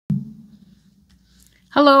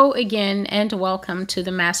Hello again, and welcome to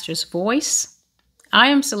the Master's Voice. I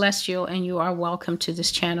am Celestial, and you are welcome to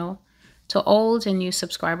this channel. To old and new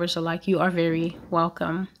subscribers alike, you are very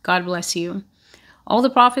welcome. God bless you. All the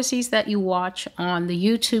prophecies that you watch on the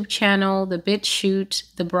YouTube channel, the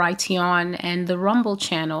BitChute, the Brighteon, and the Rumble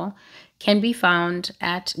channel can be found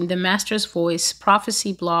at the Master's Voice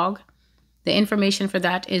Prophecy blog. The information for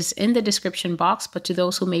that is in the description box, but to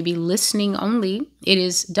those who may be listening only, it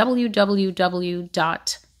is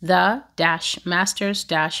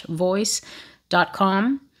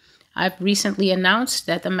www.the-masters-voice.com. I've recently announced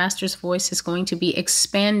that the Master's Voice is going to be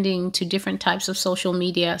expanding to different types of social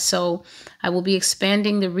media. So I will be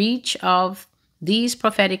expanding the reach of these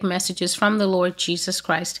prophetic messages from the Lord Jesus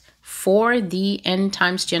Christ for the end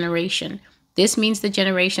times generation. This means the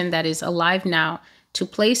generation that is alive now, to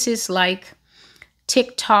places like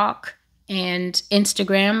TikTok and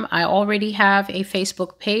Instagram. I already have a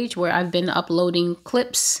Facebook page where I've been uploading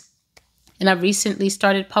clips, and I've recently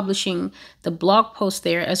started publishing the blog post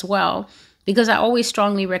there as well, because I always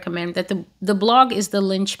strongly recommend that the blog is the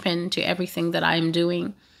linchpin to everything that I am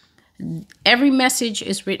doing. Every message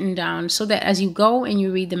is written down so that as you go and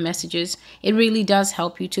you read the messages, it really does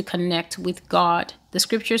help you to connect with God. The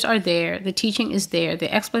scriptures are there, the teaching is there,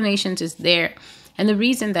 the explanations is there. And the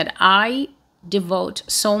reason that I devote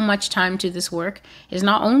so much time to this work is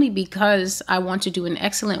not only because I want to do an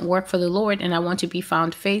excellent work for the Lord and I want to be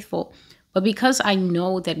found faithful, but because I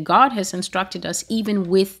know that God has instructed us, even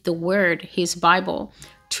with the word, his Bible,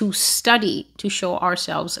 to study to show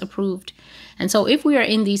ourselves approved. And so if we are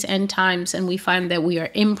in these end times and we find that we are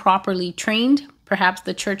improperly trained, perhaps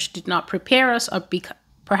the church did not prepare us, or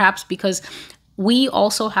perhaps because we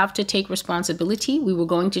also have to take responsibility. We were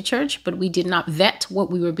going to church, but we did not vet what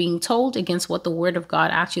we were being told against what the word of God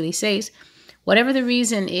actually says. Whatever the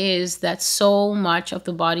reason is that so much of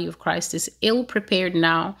the body of Christ is ill prepared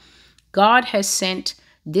now, God has sent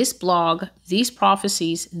this blog, these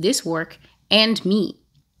prophecies, this work, and me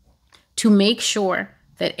to make sure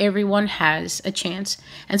that everyone has a chance.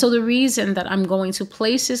 And so the reason that I'm going to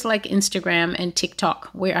places like Instagram and TikTok,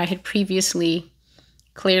 where I had previously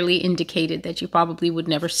clearly indicated that you probably would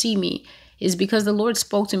never see me, is because the Lord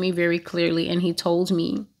spoke to me very clearly, and he told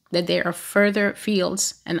me that there are further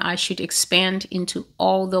fields and I should expand into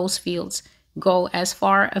all those fields, go as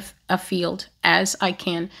far afield as I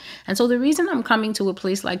can. And so the reason I'm coming to a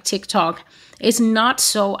place like TikTok is not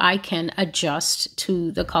so I can adjust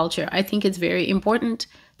to the culture. I think it's very important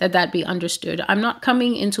that that be understood. I'm not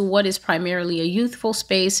coming into what is primarily a youthful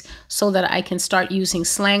space so that I can start using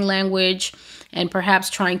slang language and perhaps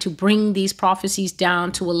trying to bring these prophecies down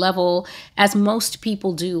to a level as most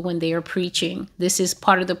people do when they are preaching. This is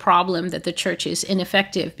part of the problem, that the church is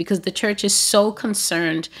ineffective because the church is so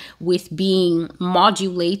concerned with being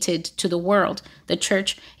modulated to the world. The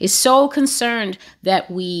church is so concerned that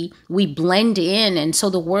we blend in, and so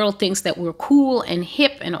the world thinks that we're cool and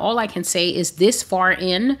hip, and all I can say is this far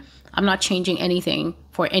in, I'm not changing anything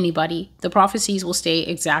for anybody. The prophecies will stay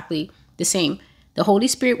exactly the same. The Holy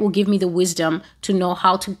Spirit will give me the wisdom to know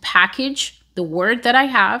how to package the word that I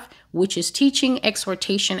have, which is teaching,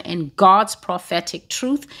 exhortation, and God's prophetic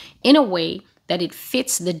truth, in a way that it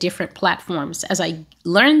fits the different platforms. As I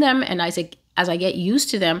learn them and as I get used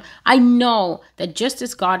to them, I know that just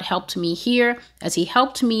as God helped me here, as he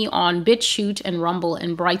helped me on BitChute and Rumble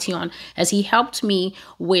and Brighteon, as he helped me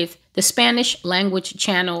with the Spanish language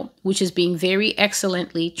channel, which is being very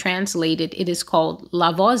excellently translated. It is called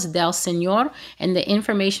La Voz del Señor, and the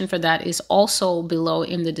information for that is also below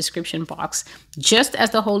in the description box. Just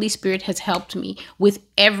as the Holy Spirit has helped me with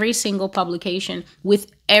every single publication, with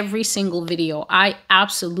every single video, I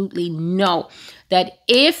absolutely know that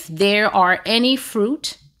if there are any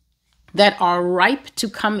fruit that are ripe to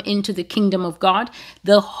come into the kingdom of God,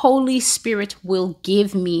 the Holy Spirit will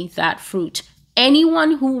give me that fruit.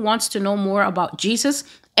 Anyone who wants to know more about Jesus,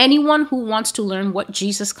 anyone who wants to learn what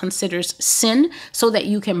Jesus considers sin so that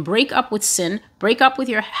you can break up with sin, break up with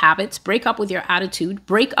your habits, break up with your attitude,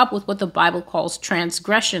 break up with what the Bible calls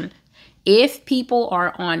transgression. If people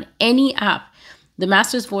are on any app, the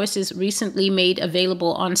Master's Voice is recently made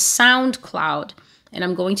available on SoundCloud, and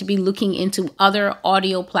I'm going to be looking into other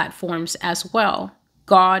audio platforms as well.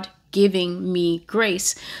 God giving me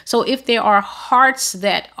grace. So if there are hearts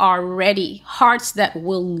that are ready, hearts that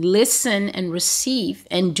will listen and receive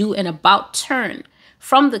and do an about turn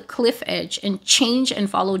from the cliff edge and change and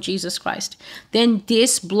follow Jesus Christ, then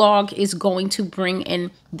this blog is going to bring in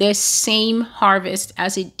the same harvest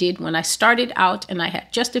as it did when I started out and I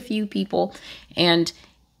had just a few people and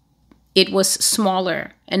it was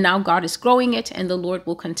smaller And now God is growing it, and the Lord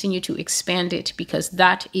will continue to expand it because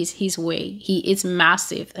that is his way. He is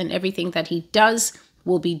massive, and everything that he does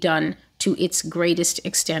will be done to its greatest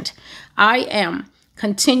extent. I am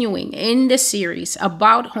continuing in the series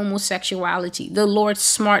about homosexuality. The Lord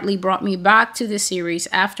smartly brought me back to the series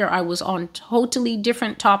after I was on totally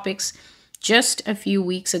different topics just a few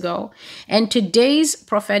weeks ago. And today's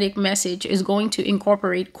prophetic message is going to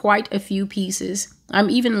incorporate quite a few pieces. I'm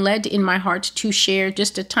even led in my heart to share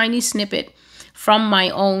just a tiny snippet from my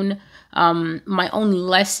own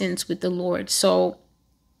lessons with the Lord. So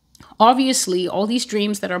obviously, all these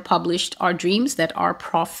dreams that are published are dreams that are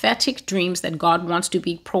prophetic dreams that God wants to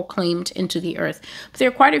be proclaimed into the earth. But there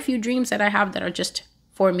are quite a few dreams that I have that are just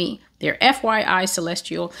for me. They're FYI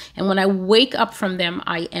celestial. And when I wake up from them,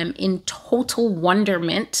 I am in total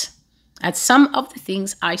wonderment at some of the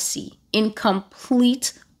things I see, in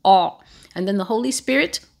complete awe. And then the Holy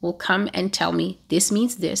Spirit will come and tell me, this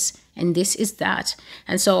means this, and this is that.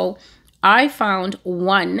 And so I found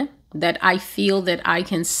one that I feel that I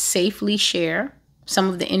can safely share some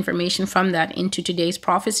of the information from that into today's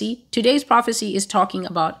prophecy. Today's prophecy is talking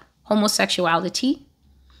about homosexuality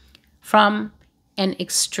from an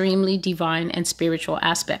extremely divine and spiritual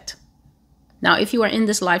aspect. Now, if you are in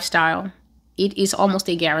this lifestyle, it is almost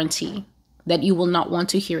a guarantee that you will not want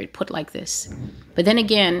to hear it put like this. But then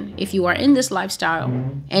again, if you are in this lifestyle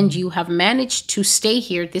and you have managed to stay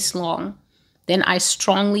here this long, then I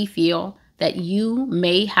strongly feel that you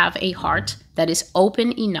may have a heart that is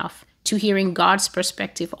open enough to hearing God's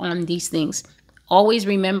perspective on these things. Always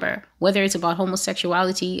remember, whether it's about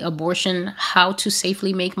homosexuality, abortion, how to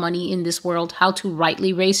safely make money in this world, how to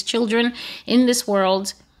rightly raise children in this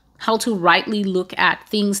world, how to rightly look at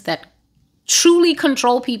things that truly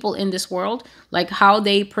control people in this world, like how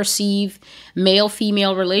they perceive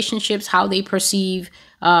male-female relationships, how they perceive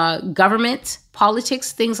government,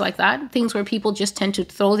 politics, things like that, things where people just tend to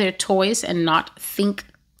throw their toys and not think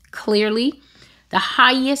clearly. The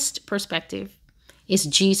highest perspective is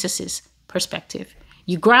Jesus's perspective.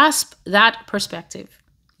 You grasp that perspective,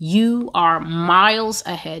 you are miles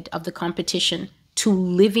ahead of the competition to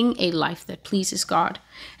living a life that pleases God.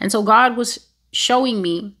 And so God was showing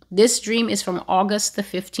me, this dream is from August the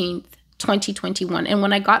 15th, 2021. And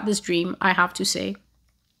when I got this dream, I have to say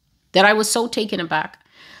that I was so taken aback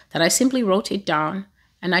that I simply wrote it down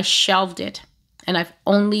and I shelved it. And I've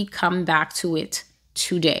only come back to it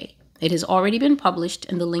today. It has already been published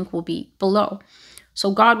and the link will be below.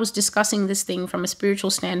 So God was discussing this thing from a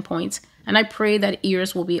spiritual standpoint, and I pray that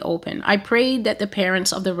ears will be open. I pray that the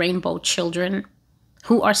parents of the rainbow children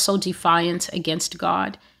who are so defiant against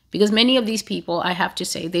God, because many of these people, I have to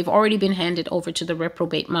say, they've already been handed over to the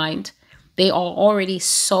reprobate mind. They are already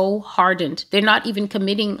so hardened. They're not even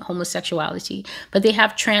committing homosexuality, but they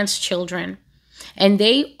have trans children. And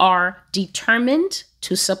they are determined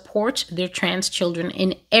to support their trans children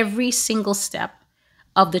in every single step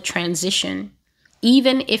of the transition,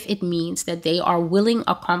 even if it means that they are willing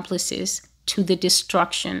accomplices to the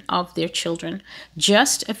destruction of their children.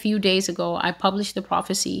 Just a few days ago, I published the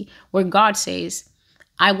prophecy where God says,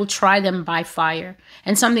 I will try them by fire.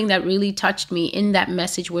 And something that really touched me in that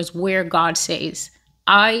message was where God says,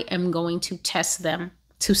 I am going to test them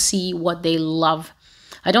to see what they love.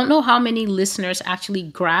 I don't know how many listeners actually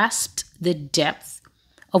grasped the depth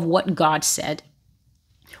of what God said.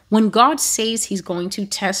 When God says he's going to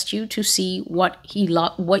test you to see what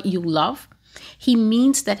you love, he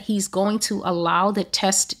means that he's going to allow the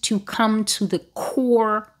test to come to the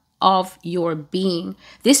core of your being.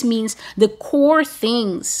 This means the core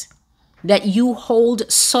things that you hold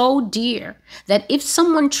so dear that if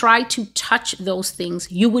someone tried to touch those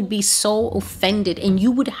things, you would be so offended and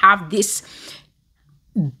you would have this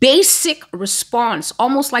basic response,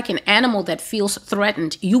 almost like an animal that feels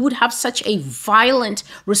threatened. You would have such a violent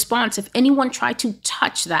response if anyone tried to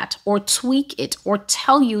touch that or tweak it or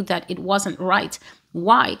tell you that it wasn't right.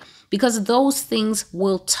 Why? Because those things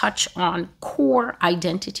will touch on core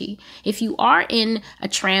identity. If you are in a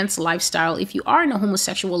trans lifestyle, if you are in a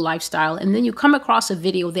homosexual lifestyle, and then you come across a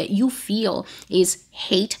video that you feel is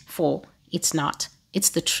hateful, it's not. It's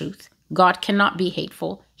the truth. God cannot be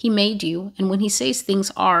hateful. He made you. And when he says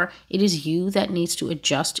things are, it is you that needs to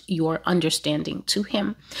adjust your understanding to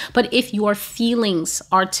him. But if your feelings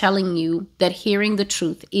are telling you that hearing the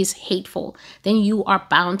truth is hateful, then you are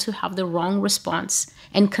bound to have the wrong response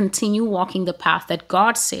and continue walking the path that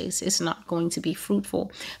God says is not going to be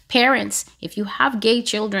fruitful. Parents, if you have gay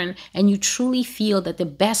children and you truly feel that the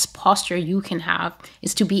best posture you can have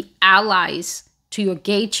is to be allies to your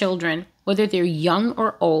gay children, whether they're young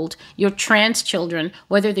or old, your trans children,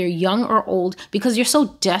 whether they're young or old, because you're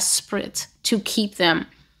so desperate to keep them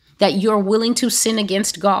that you're willing to sin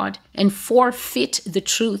against God and forfeit the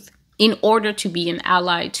truth in order to be an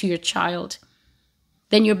ally to your child,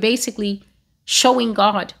 then you're basically showing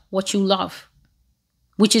God what you love,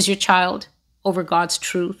 which is your child, over God's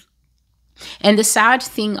truth. And the sad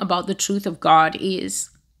thing about the truth of God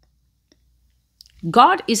is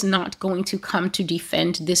God is not going to come to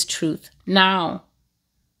defend this truth now.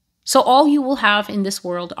 So all you will have in this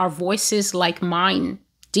world are voices like mine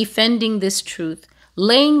defending this truth,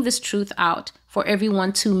 laying this truth out for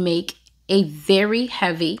everyone to make a very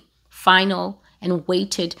heavy, final, and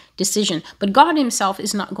weighted decision. But God himself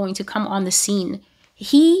is not going to come on the scene.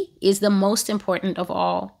 He is the most important of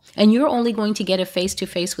all. And you're only going to get a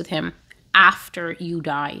face-to-face with him after you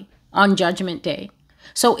die on Judgment Day.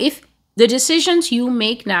 So if the decisions you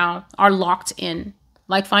make now are locked in,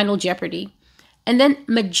 like Final Jeopardy, and then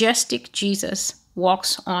majestic Jesus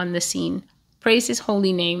walks on the scene, praise his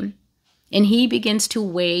holy name, and he begins to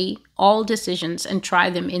weigh all decisions and try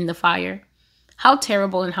them in the fire. How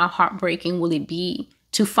terrible and how heartbreaking will it be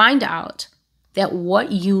to find out that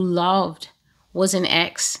what you loved was an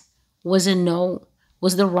X, was a no,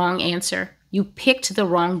 was the wrong answer. You picked the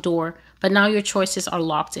wrong door, but now your choices are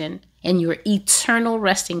locked in, and your eternal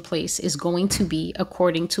resting place is going to be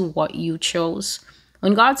according to what you chose.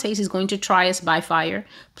 When God says he's going to try us by fire,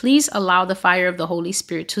 please allow the fire of the Holy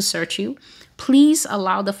Spirit to search you. Please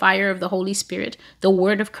allow the fire of the Holy Spirit, the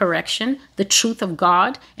word of correction, the truth of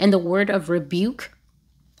God, and the word of rebuke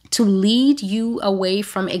to lead you away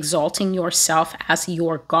from exalting yourself as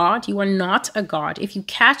your God. You are not a God. If you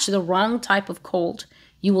catch the wrong type of cold,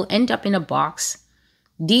 you will end up in a box.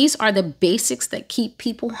 These are the basics that keep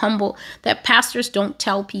people humble, that pastors don't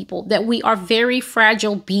tell people, that we are very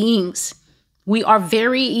fragile beings. We are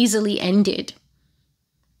very easily ended.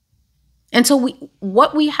 And so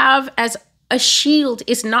what we have as a shield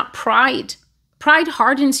is not pride. Pride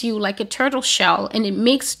hardens you like a turtle shell, and it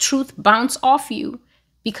makes truth bounce off you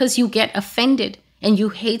because you get offended and you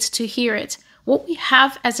hate to hear it. What we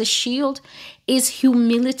have as a shield is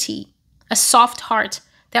humility, a soft heart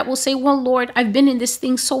that will say, well, Lord, I've been in this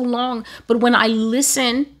thing so long, but when I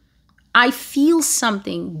listen, I feel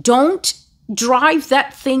something. Don't drive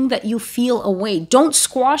that thing that you feel away. Don't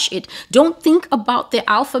squash it. Don't think about the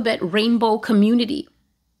alphabet rainbow community.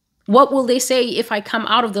 What will they say if I come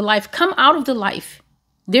out of the life? Come out of the life.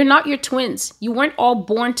 They're not your twins. You weren't all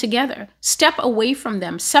born together. Step away from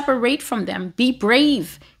them. Separate from them. Be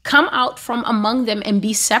brave. Come out from among them and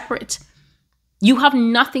be separate. You have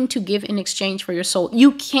nothing to give in exchange for your soul.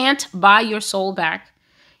 You can't buy your soul back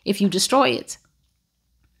if you destroy it.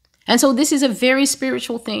 And so this is a very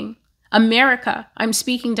spiritual thing. America, I'm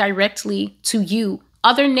speaking directly to you.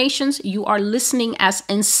 Other nations, you are listening as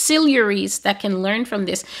ancillaries that can learn from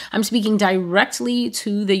this. I'm speaking directly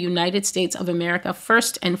to the United States of America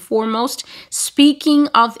first and foremost, speaking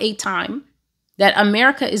of a time that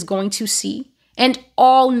America is going to see, and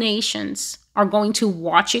all nations are going to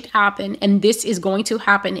watch it happen. And this is going to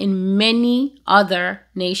happen in many other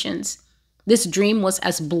nations. This dream was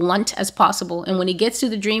as blunt as possible. And when it gets to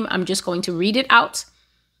the dream, I'm just going to read it out.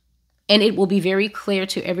 And it will be very clear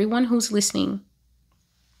to everyone who's listening.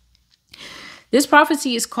 This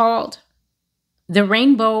prophecy is called The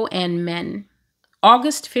Rainbow and Men,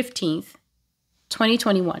 August 15th,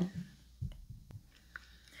 2021.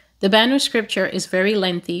 The banner scripture is very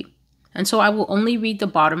lengthy, and so I will only read the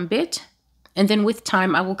bottom bit, and then with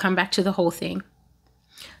time I will come back to the whole thing.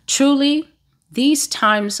 Truly, these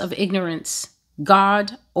times of ignorance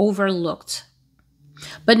God overlooked,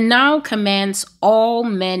 but now commands all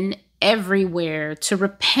men everywhere to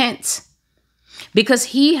repent, because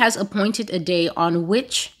he has appointed a day on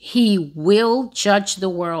which he will judge the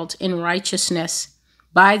world in righteousness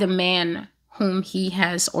by the man whom he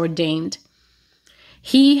has ordained.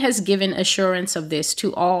 He has given assurance of this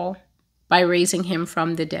to all by raising him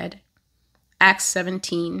from the dead. Acts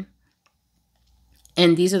 17.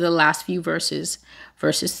 And these are the last few verses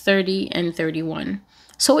 30 and 31.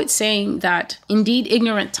 So it's saying that indeed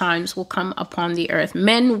ignorant times will come upon the earth.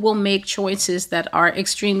 Men will make choices that are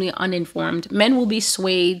extremely uninformed. Men will be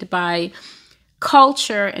swayed by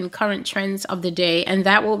culture and current trends of the day, and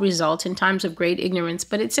that will result in times of great ignorance.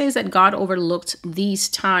 But it says that God overlooked these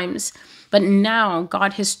times. But now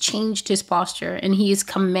God has changed his posture, and he is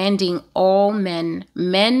commanding all men.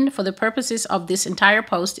 Men, for the purposes of this entire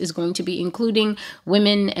post, is going to be including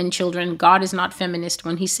women and children. God is not feminist.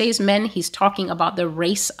 When he says men, he's talking about the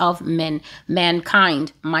race of men,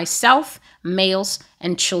 mankind, myself, males,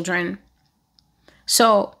 and children.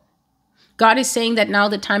 So God is saying that now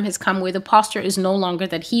the time has come where the posture is no longer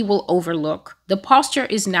that he will overlook. The posture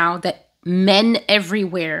is now that men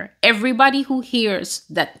everywhere, everybody who hears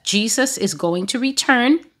that Jesus is going to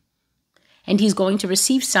return and he's going to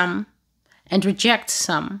receive some and reject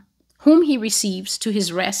some, whom he receives to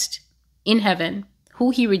his rest in heaven,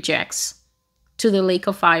 who he rejects to the lake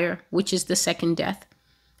of fire, which is the second death.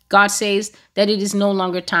 God says that it is no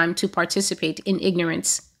longer time to participate in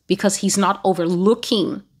ignorance because he's not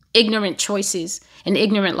overlooking ignorant choices and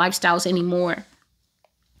ignorant lifestyles anymore.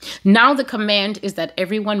 Now the command is that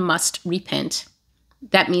everyone must repent.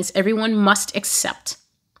 That means everyone must accept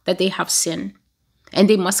that they have sin, and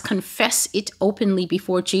they must confess it openly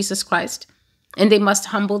before Jesus Christ, and they must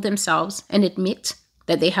humble themselves and admit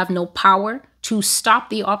that they have no power to stop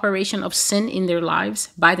the operation of sin in their lives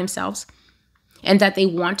by themselves, and that they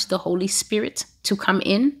want the Holy Spirit to come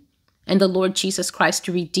in and the Lord Jesus Christ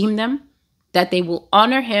to redeem them, that they will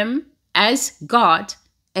honor him as God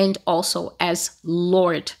and also as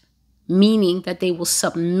Lord, meaning that they will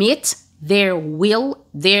submit their will,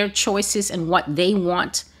 their choices, and what they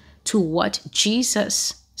want to what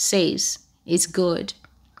Jesus says is good.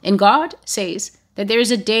 And God says that there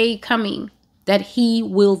is a day coming that he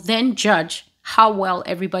will then judge how well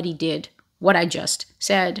everybody did what I just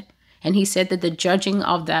said. And he said that the judging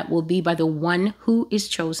of that will be by the one who is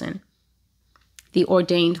chosen, the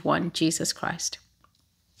ordained one, Jesus Christ.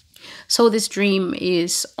 So this dream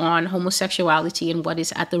is on homosexuality and what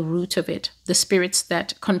is at the root of it, the spirits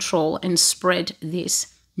that control and spread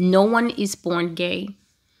this. No one is born gay.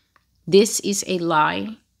 This is a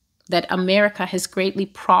lie that America has greatly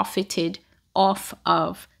profited off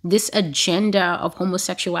of. This agenda of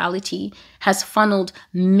homosexuality has funneled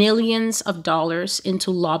millions of dollars into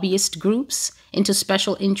lobbyist groups, into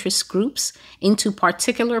special interest groups, into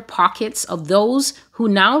particular pockets of those who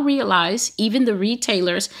now realize, even the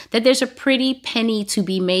retailers, that there's a pretty penny to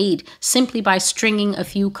be made simply by stringing a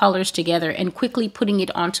few colors together and quickly putting it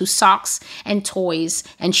onto socks and toys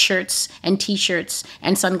and shirts and t-shirts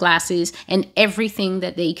and sunglasses and everything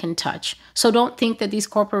that they can touch. So don't think that these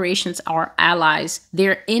corporations are allies.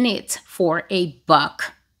 They're in it for a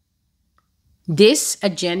buck. This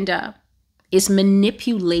agenda is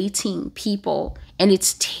manipulating people, and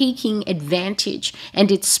it's taking advantage,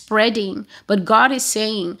 and it's spreading. But God is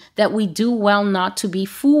saying that we do well not to be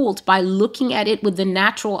fooled by looking at it with the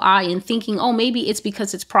natural eye and thinking, oh, maybe it's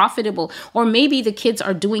because it's profitable, or maybe the kids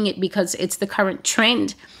are doing it because it's the current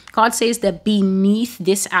trend. God says that beneath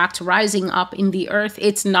this act rising up in the earth,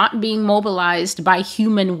 it's not being mobilized by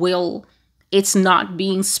human will. It's not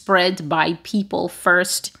being spread by people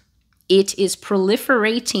first. It is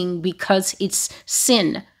proliferating because it's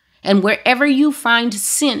sin. And wherever you find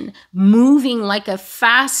sin moving like a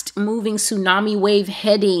fast-moving tsunami wave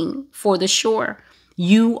heading for the shore,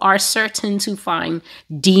 you are certain to find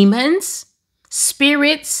demons,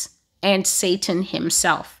 spirits, and Satan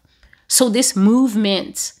himself. So this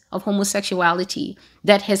movement of homosexuality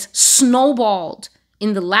that has snowballed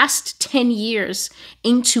in the last 10 years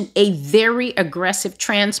into a very aggressive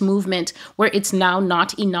trans movement where it's now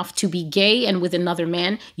not enough to be gay and with another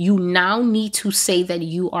man. You now need to say that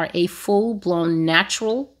you are a full-blown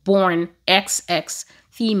natural-born XX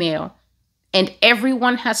female. And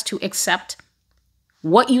everyone has to accept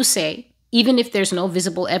what you say, even if there's no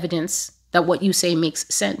visible evidence that what you say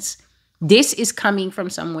makes sense. This is coming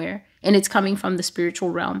from somewhere, and it's coming from the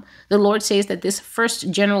spiritual realm. The Lord says that this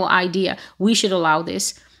first general idea, we should allow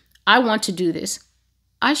this. I want to do this.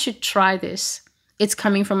 I should try this. It's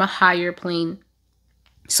coming from a higher plane.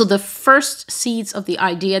 So the first seeds of the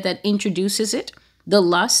idea that introduces it, the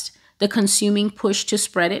lust, the consuming push to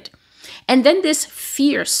spread it, and then this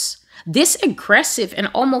fierce, this aggressive and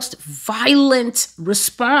almost violent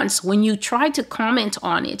response when you try to comment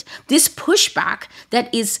on it, this pushback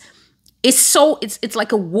that is it's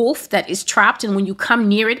like a wolf that is trapped, and when you come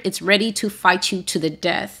near it, it's ready to fight you to the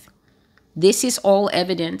death. This is all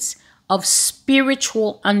evidence of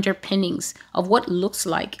spiritual underpinnings of what looks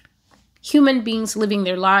like human beings living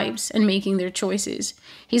their lives and making their choices.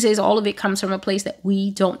 He says all of it comes from a place that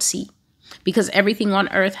we don't see, because everything on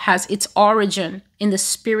earth has its origin in the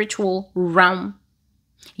spiritual realm.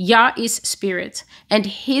 Yah is spirit, and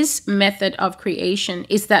his method of creation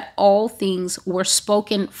is that all things were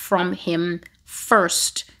spoken from him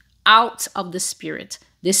first, out of the spirit.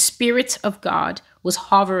 The spirit of God was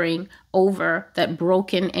hovering over that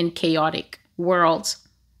broken and chaotic world.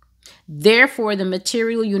 Therefore, the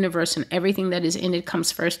material universe and everything that is in it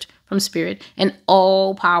comes first from spirit, and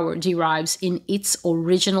all power derives in its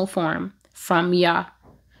original form from Yah.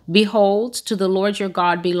 Behold, to the Lord your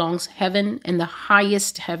God belongs heaven and the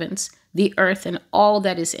highest heavens, the earth and all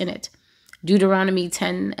that is in it. Deuteronomy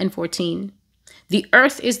 10:14. The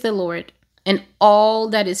earth is the Lord and all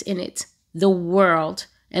that is in it, the world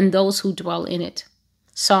and those who dwell in it.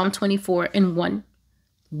 Psalm 24:1.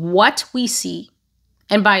 What we see,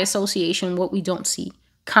 and by association, what we don't see,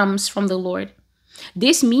 comes from the Lord.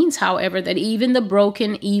 This means, however, that even the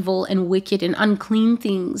broken, evil, and wicked and unclean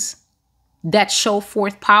things that show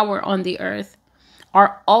forth power on the earth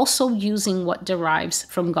are also using what derives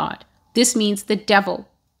from God. This means the devil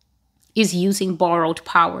is using borrowed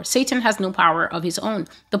power. Satan has no power of his own.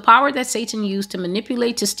 The power that Satan used to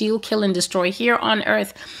manipulate, to steal, kill, and destroy here on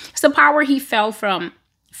earth is the power he fell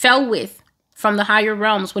with from the higher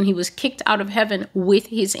realms when he was kicked out of heaven with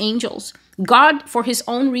his angels. God, for his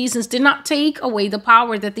own reasons, did not take away the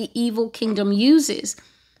power that the evil kingdom uses.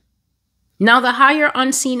 Now, the higher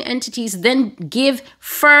unseen entities then give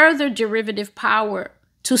further derivative power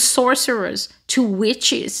to sorcerers, to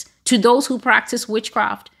witches, to those who practice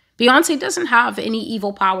witchcraft. Beyonce doesn't have any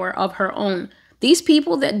evil power of her own. These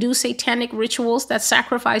people that do satanic rituals, that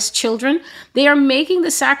sacrifice children, they are making the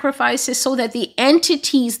sacrifices so that the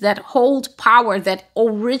entities that hold power that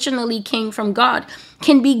originally came from God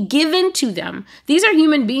can be given to them. These are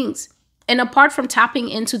human beings. And apart from tapping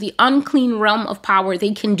into the unclean realm of power,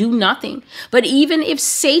 they can do nothing. But even if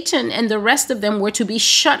Satan and the rest of them were to be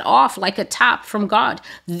shut off like a tap from God,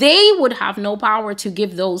 they would have no power to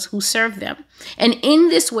give those who serve them. And in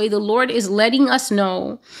this way, the Lord is letting us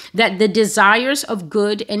know that the desires of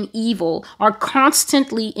good and evil are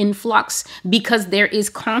constantly in flux, because there is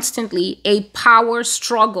constantly a power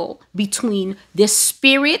struggle between the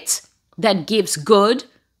spirit that gives good,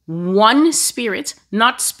 one spirit,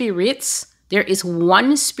 not spirits. There is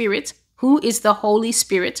one spirit, who is the Holy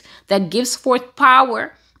Spirit, that gives forth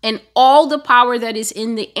power, and all the power that is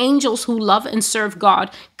in the angels who love and serve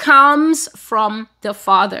God comes from the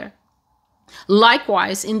Father.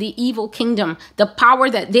 Likewise, in the evil kingdom, the power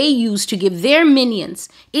that they use to give their minions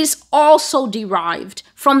is also derived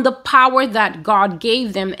from the power that God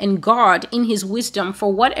gave them, and God, in his wisdom,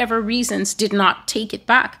 for whatever reasons, did not take it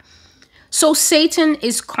back. So Satan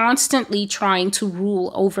is constantly trying to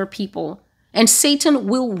rule over people, and Satan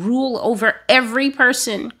will rule over every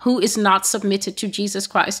person who is not submitted to Jesus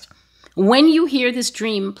Christ. When you hear this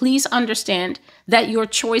dream, please understand that your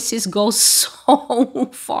choices go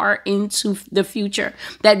so far into the future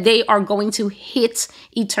that they are going to hit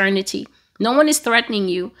eternity. No one is threatening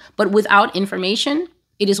you, but without information,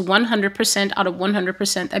 it is 100% out of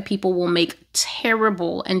 100% that people will make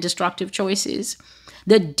terrible and destructive choices.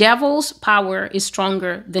 The devil's power is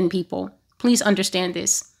stronger than people. Please understand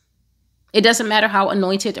this. It doesn't matter how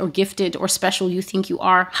anointed or gifted or special you think you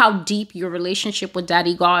are, how deep your relationship with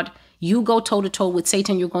Daddy God. You go toe-to-toe with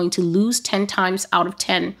Satan, you're going to lose 10 times out of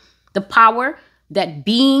 10. The power that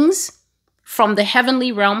beings from the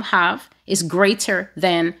heavenly realm have is greater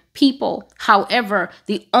than people. However,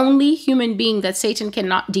 the only human being that Satan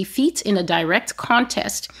cannot defeat in a direct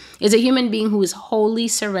contest is a human being who is wholly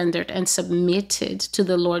surrendered and submitted to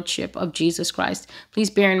the lordship of Jesus Christ. Please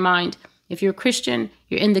bear in mind, if you're a Christian,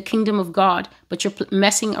 you're in the kingdom of God, but you're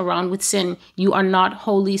messing around with sin, you are not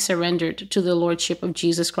wholly surrendered to the lordship of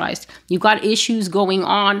Jesus Christ. You've got issues going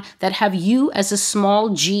on that have you as a small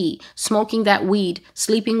G, smoking that weed,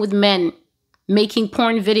 sleeping with men, making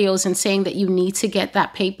porn videos and saying that you need to get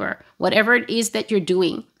that paper. Whatever it is that you're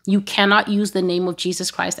doing, you cannot use the name of Jesus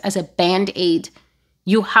Christ as a band-aid.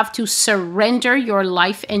 You have to surrender your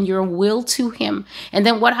life and your will to him. And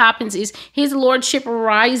then what happens is his lordship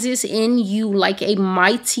rises in you like a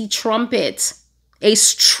mighty trumpet, a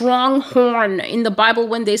strong horn. In the Bible,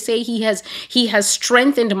 when they say he has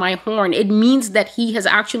strengthened my horn, it means that he has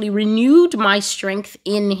actually renewed my strength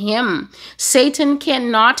in him. Satan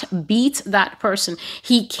cannot beat that person.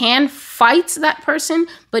 He can fight that person,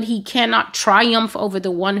 but he cannot triumph over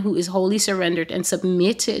the one who is wholly surrendered and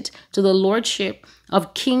submitted to the lordship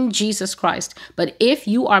of King Jesus Christ. But if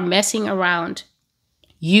you are messing around,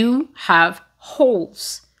 you have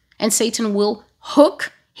holes, and Satan will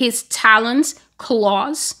hook his talons,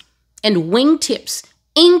 claws, and wingtips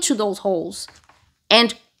into those holes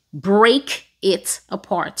and break it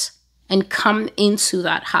apart and come into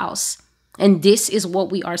that house. And this is what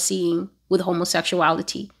we are seeing with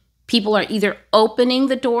homosexuality. People are either opening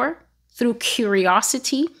the door through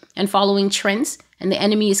curiosity and following trends, and the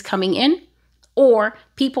enemy is coming in, or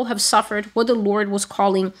people have suffered what the Lord was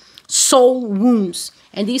calling soul wounds.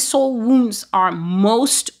 And these soul wounds are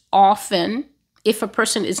most often, if a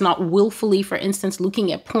person is not willfully, for instance, looking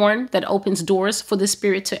at porn that opens doors for the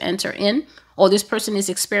spirit to enter in, or this person is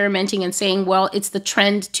experimenting and saying, well, it's the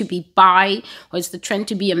trend to be bi, or it's the trend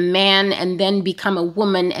to be a man and then become a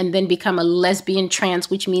woman and then become a lesbian trans,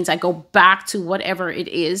 which means I go back to whatever it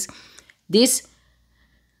is. These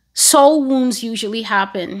soul wounds usually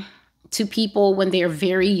happen to people when they are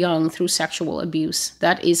very young through sexual abuse.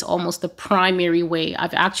 That is almost the primary way.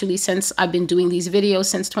 Since I've been doing these videos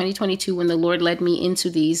since 2022, when the Lord led me into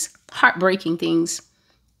these heartbreaking things,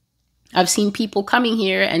 I've seen people coming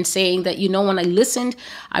here and saying that, when I listened,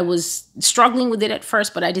 I was struggling with it at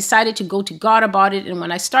first, but I decided to go to God about it. And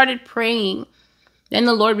when I started praying, then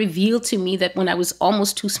the Lord revealed to me that when I was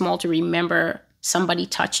almost too small to remember, somebody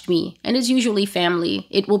touched me. And it's usually family.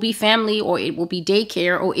 It will be family, or it will be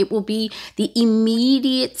daycare, or it will be the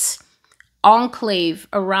immediate enclave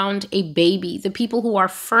around a baby, the people who are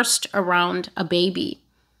first around a baby,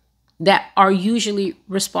 that are usually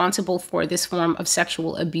responsible for this form of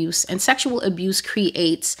sexual abuse. And sexual abuse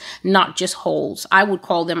creates not just holes. I would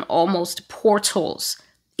call them almost portals.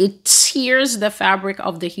 It tears the fabric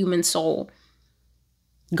of the human soul.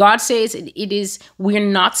 God says we're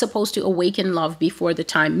not supposed to awaken love before the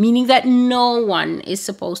time, meaning that no one is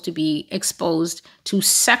supposed to be exposed to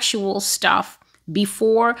sexual stuff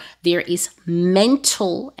before there is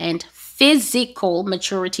mental and physical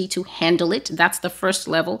maturity to handle it. That's the first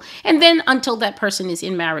level. And then until that person is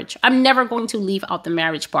in marriage. I'm never going to leave out the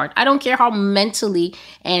marriage part. I don't care how mentally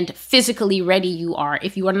and physically ready you are.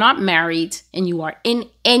 If you are not married and you are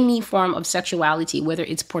in any form of sexuality, whether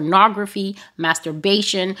it's pornography,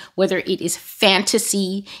 masturbation, whether it is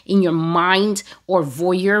fantasy in your mind or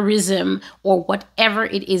voyeurism or whatever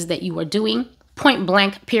it is that you are doing, point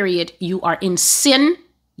blank, period, you are in sin.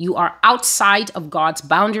 You are outside of God's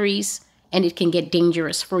boundaries. And it can get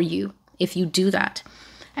dangerous for you if you do that.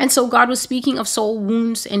 And so God was speaking of soul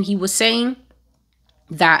wounds, and he was saying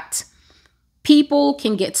that people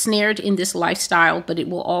can get snared in this lifestyle, but it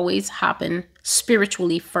will always happen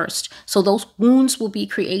spiritually first. So those wounds will be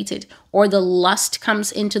created, or the lust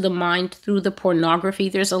comes into the mind through the pornography.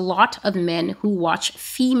 There's a lot of men who watch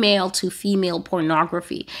female to female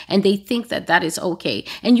pornography, and they think that that is okay.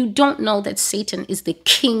 And you don't know that Satan is the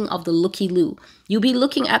king of the looky-loo. You'll be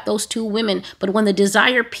looking at those two women, but when the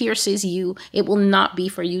desire pierces you, it will not be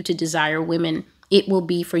for you to desire women. It will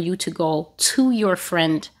be for you to go to your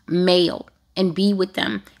friend, male, and be with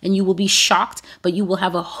them. And you will be shocked, but you will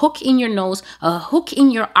have a hook in your nose, a hook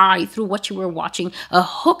in your eye through what you were watching, a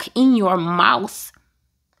hook in your mouth,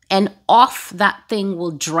 and off that thing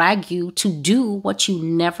will drag you to do what you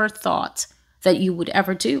never thought that you would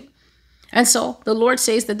ever do. And so the Lord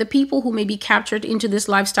says that the people who may be captured into this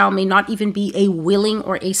lifestyle may not even be a willing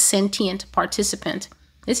or a sentient participant.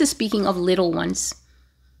 This is speaking of little ones.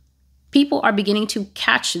 People are beginning to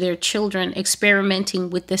catch their children experimenting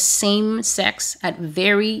with the same sex at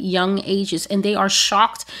very young ages, and they are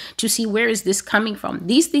shocked to see, where is this coming from?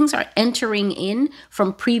 These things are entering in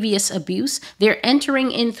from previous abuse. They're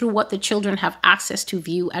entering in through what the children have access to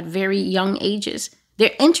view at very young ages.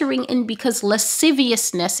 They're entering in because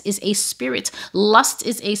lasciviousness is a spirit. Lust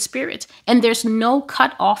is a spirit. And there's no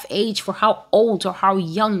cut-off age for how old or how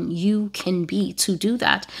young you can be to do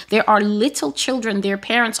that. There are little children, their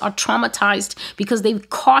parents are traumatized because they've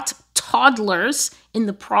caught toddlers in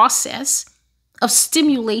the process of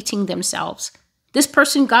stimulating themselves. This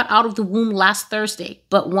person got out of the womb last Thursday,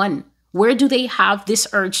 but one. Where do they have this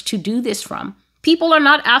urge to do this from? People are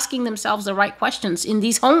not asking themselves the right questions in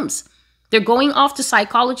these homes. They're going off to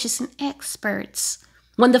psychologists and experts,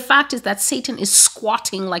 when the fact is that Satan is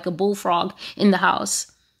squatting like a bullfrog in the house.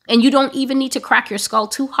 And you don't even need to crack your skull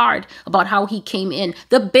too hard about how he came in.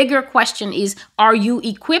 The bigger question is, are you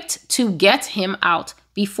equipped to get him out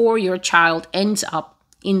before your child ends up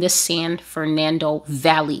in the San Fernando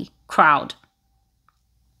Valley crowd?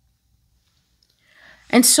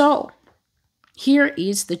 And so, here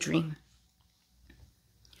is the dream.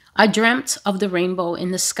 I dreamt of the rainbow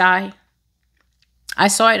in the sky. I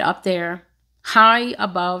saw it up there, high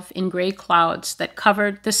above in gray clouds that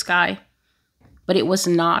covered the sky, but it was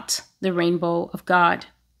not the rainbow of God.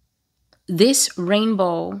 This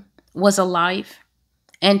rainbow was alive,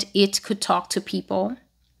 and it could talk to people.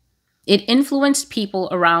 It influenced people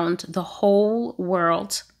around the whole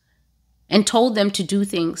world and told them to do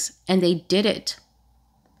things, and they did it.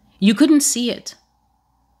 You couldn't see it.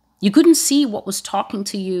 You couldn't see what was talking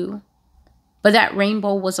to you, but that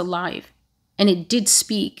rainbow was alive. And it did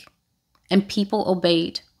speak, and people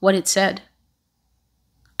obeyed what it said.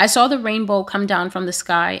 I saw the rainbow come down from the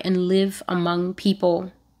sky and live among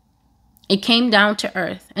people. It came down to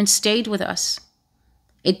earth and stayed with us.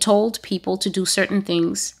 It told people to do certain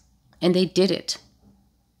things, and they did it.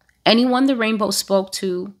 Anyone the rainbow spoke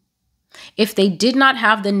to, if they did not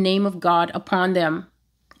have the name of God upon them,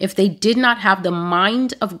 if they did not have the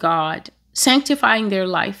mind of God sanctifying their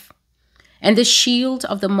life, and the shield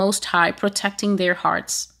of the Most High protecting their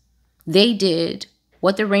hearts, they did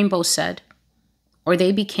what the rainbow said. or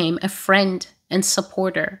they became a friend and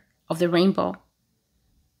supporter of the rainbow.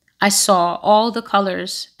 I saw all the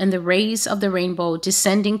colors and the rays of the rainbow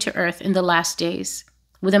descending to earth in the last days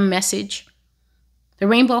with a message. The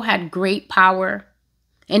rainbow had great power,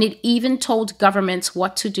 and it even told governments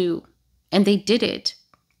what to do, and they did it.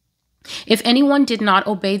 If anyone did not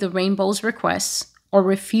obey the rainbow's requests or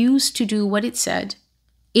refused to do what it said,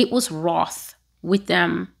 it was wroth with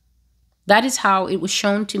them. That is how it was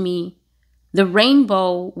shown to me. The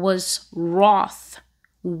rainbow was wroth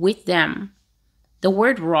with them. The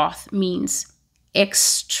word wrath means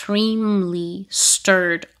extremely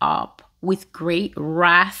stirred up with great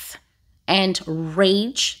wrath and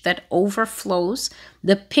rage that overflows.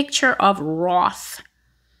 The picture of wrath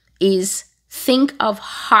is, think of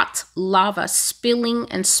hot lava spilling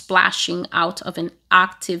and splashing out of an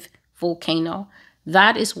active volcano.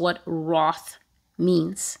 That is what wrath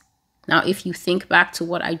means. Now, if you think back to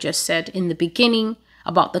what I just said in the beginning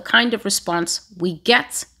about the kind of response we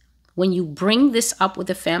get when you bring this up with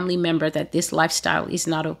a family member that this lifestyle is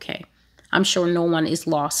not okay, I'm sure no one is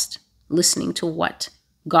lost listening to what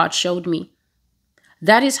God showed me.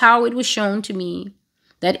 That is how it was shown to me,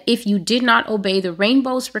 that if you did not obey the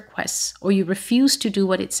rainbow's requests or you refused to do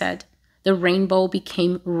what it said, the rainbow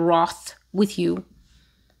became wroth with you.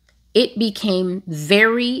 It became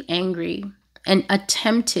very angry and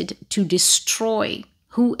attempted to destroy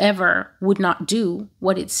whoever would not do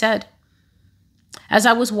what it said. As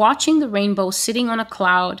I was watching the rainbow sitting on a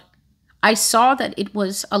cloud, I saw that it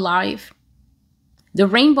was alive. The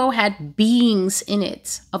rainbow had beings in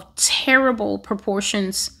it of terrible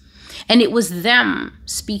proportions, and it was them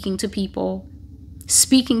speaking to people,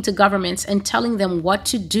 speaking to governments and telling them what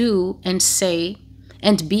to do and say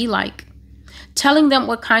and be like, telling them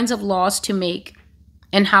what kinds of laws to make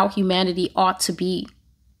and how humanity ought to be.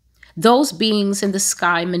 Those beings in the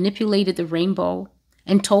sky manipulated the rainbow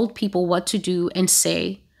and told people what to do and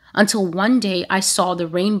say, until one day I saw the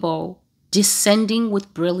rainbow descending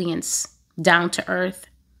with brilliance down to earth.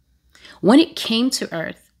 When it came to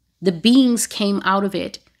earth, the beings came out of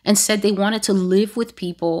it and said they wanted to live with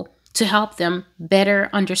people to help them better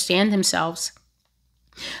understand themselves.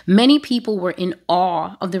 Many people were in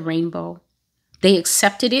awe of the rainbow. They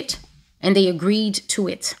accepted it and they agreed to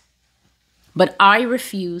it. But I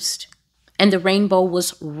refused, and the rainbow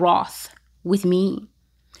was wroth with me.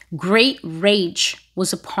 Great rage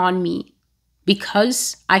was upon me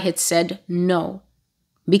because I had said no,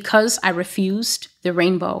 because I refused the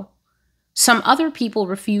rainbow. Some other people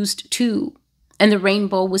refused too, and the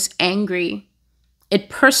rainbow was angry. It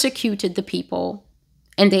persecuted the people,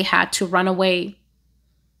 and they had to run away.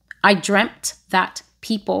 I dreamt that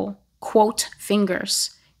people, quote,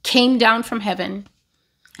 fingers, came down from heaven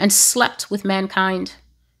and slept with mankind.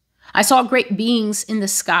 I saw great beings in the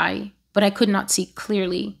sky, but I could not see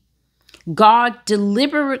clearly. God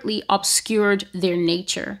deliberately obscured their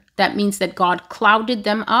nature. That means that God clouded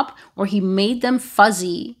them up, or he made them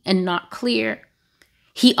fuzzy and not clear.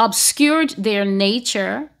 He obscured their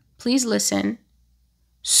nature, please listen,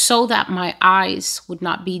 so that my eyes would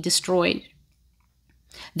not be destroyed.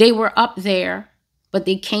 They were up there, but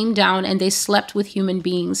they came down and they slept with human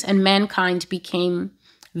beings, and mankind became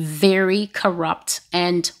very corrupt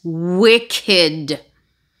and wicked.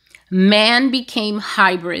 Man became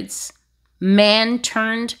hybrids. Man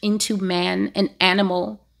turned into man and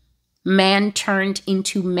animal. Man turned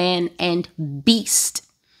into man and beast.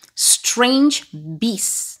 Strange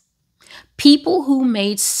beasts. People who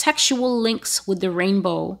made sexual links with the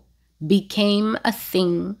rainbow became a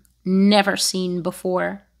thing never seen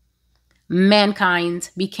before. Mankind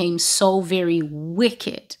became so very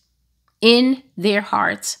wicked in their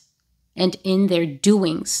hearts and in their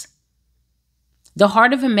doings. The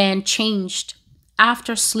heart of a man changed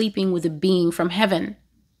after sleeping with a being from heaven.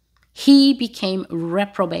 He became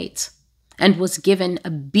reprobate and was given a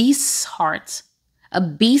beast's heart, a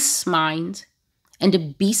beast's mind, and a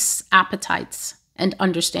beast's appetites and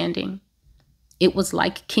understanding. It was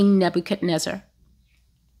like King Nebuchadnezzar,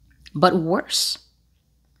 but worse.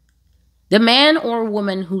 The man or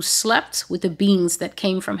woman who slept with the beings that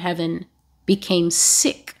came from heaven became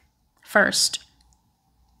sick first.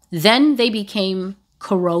 Then they became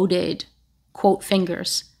corroded, quote,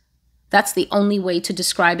 fingers. That's the only way to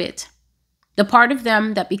describe it. The part of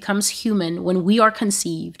them that becomes human when we are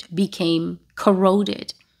conceived became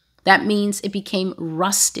corroded. That means it became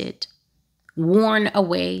rusted, worn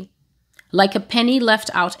away, like a penny left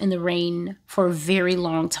out in the rain for a very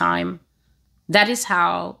long time. That is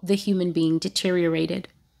how the human being deteriorated.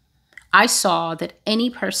 I saw that any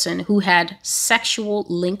person who had sexual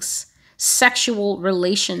links, sexual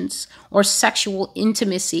relations, or sexual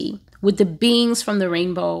intimacy with the beings from the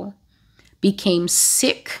rainbow became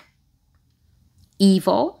sick,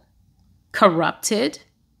 evil, corrupted,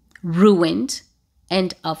 ruined,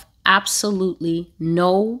 and of absolutely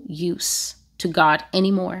no use to God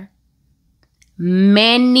anymore.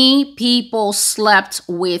 Many people slept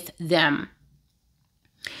with them,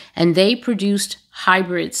 and they produced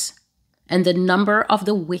hybrids, and the number of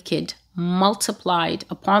the wicked multiplied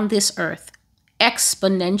upon this earth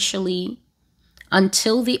exponentially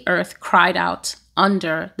until the earth cried out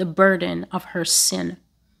under the burden of her sin.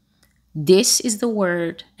 This is the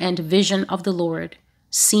word and vision of the Lord,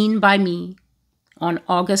 seen by me on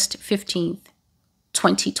August 15th,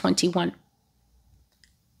 2021.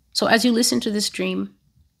 So as you listen to this dream,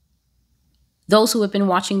 those who have been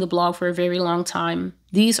watching the blog for a very long time,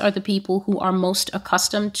 these are the people who are most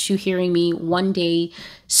accustomed to hearing me one day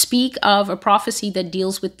speak of a prophecy that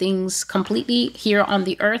deals with things completely here on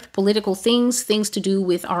the earth, political things, things to do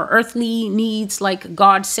with our earthly needs, like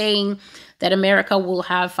God saying that America will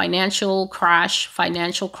have financial crash,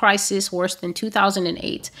 financial crisis worse than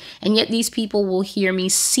 2008. And yet these people will hear me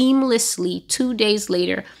seamlessly 2 days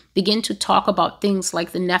later begin to talk about things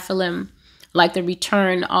like the Nephilim, like the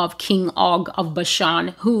return of King Og of Bashan,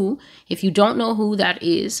 who, if you don't know who that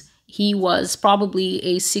is, he was probably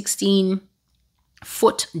a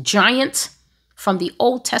 16-foot giant from the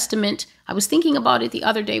Old Testament. I was thinking about it the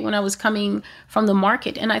other day when I was coming from the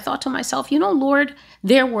market, and I thought to myself, you know, Lord,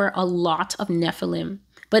 there were a lot of Nephilim,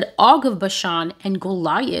 but Og of Bashan and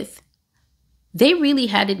Goliath, they really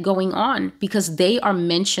had it going on because they are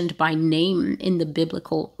mentioned by name in the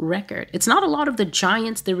biblical record. It's not a lot of the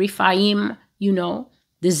giants, the Rephaim, you know,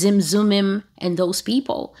 the Zimzumim, and those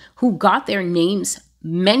people who got their names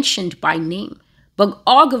mentioned by name. But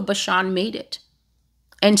Og of Bashan made it.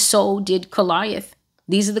 And so did Goliath.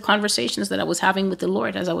 These are the conversations that I was having with the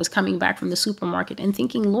Lord as I was coming back from the supermarket and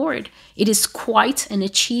thinking, Lord, it is quite an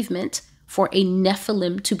achievement for a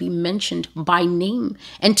Nephilim to be mentioned by name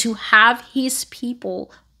and to have his people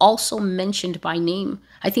also mentioned by name.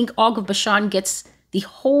 I think Og of Bashan gets the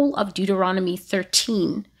whole of Deuteronomy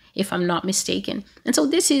 13, if I'm not mistaken. And so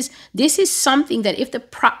this is something that if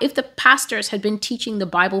the pastors had been teaching the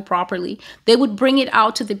Bible properly, they would bring it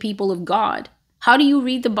out to the people of God. How do you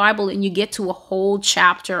read the Bible and you get to a whole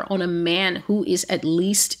chapter on a man who is at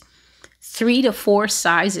least 3 to 4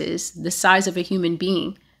 sizes the size of a human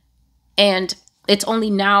being? And it's only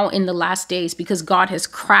now in the last days, because God has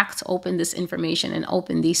cracked open this information and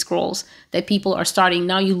opened these scrolls, that people are starting.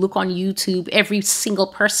 Now you look on YouTube, every single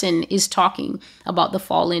person is talking about the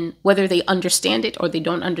fallen, whether they understand it or they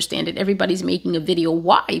don't understand it. Everybody's making a video.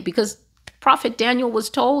 Why? Because Prophet Daniel was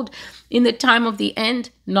told in the time of the end,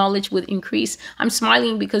 knowledge would increase. I'm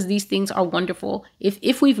smiling because these things are wonderful.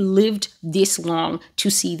 If we've lived this long to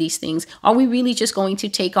see these things, are we really just going to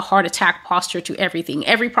take a heart attack posture to everything?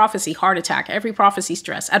 Every prophecy, heart attack, every prophecy,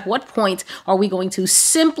 stress. At what point are we going to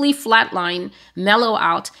simply flatline, mellow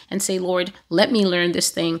out, and say, Lord, let me learn this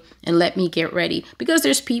thing and let me get ready? Because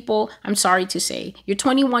there's people, I'm sorry to say, you're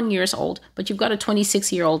 21 years old, but you've got a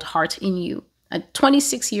 26-year-old heart in you. At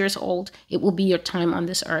 26 years old, it will be your time on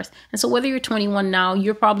this earth. And so whether you're 21 now,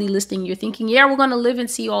 you're probably listening, you're thinking, yeah, we're going to live and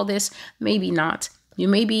see all this. Maybe not. You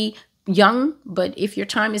may be young, but if your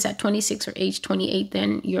time is at 26 or age 28,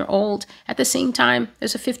 then you're old. At the same time,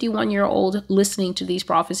 there's a 51-year-old listening to these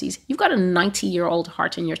prophecies. You've got a 90-year-old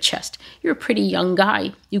heart in your chest. You're a pretty young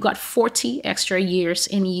guy. You've got 40 extra years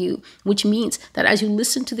in you, which means that as you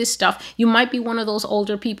listen to this stuff, you might be one of those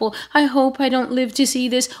older people. I hope I don't live to see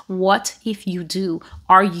this. What if you do?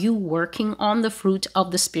 Are you working on the fruit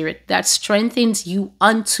of the Spirit that strengthens you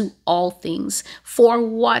unto all things? For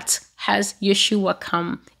what has Yeshua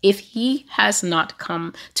come if he has not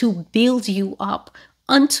come to build you up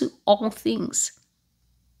unto all things?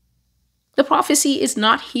 The prophecy is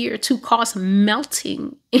not here to cause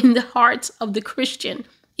melting in the hearts of the Christian.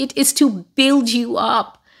 It is to build you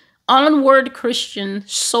up. Onward, Christian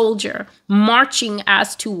soldier, marching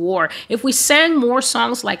as to war. If we sang more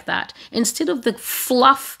songs like that, instead of the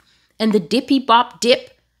fluff and the dippy bop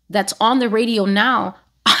dip that's on the radio now,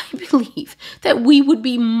 I believe that we would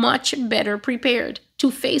be much better prepared to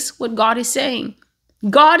face what God is saying.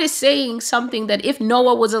 God is saying something that if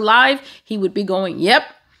Noah was alive, he would be going, yep,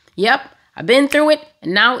 I've been through it,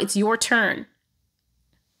 and now it's your turn.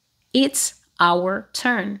 It's our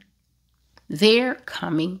turn. They're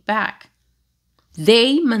coming back.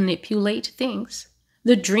 They manipulate things.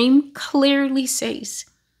 The dream clearly says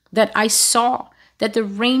that I saw that the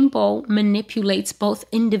rainbow manipulates both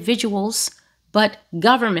individuals but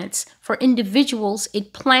governments. For individuals,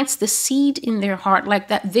 it plants the seed in their heart, like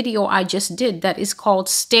that video I just did that is called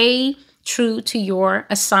Stay true to your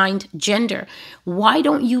assigned gender. Why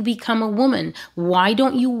don't you become a woman? Why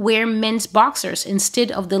don't you wear men's boxers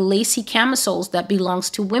instead of the lacy camisoles that belongs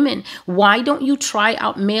to women? Why don't you try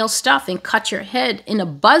out male stuff and cut your head in a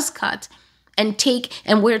buzz cut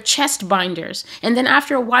and wear chest binders? And then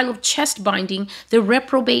after a while of chest binding, the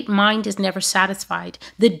reprobate mind is never satisfied.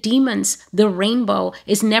 The demons, the rainbow,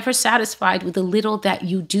 is never satisfied with the little that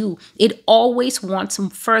you do. It always wants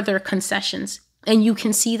some further concessions. And you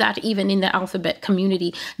can see that even in the alphabet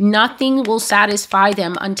community. Nothing will satisfy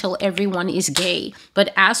them until everyone is gay.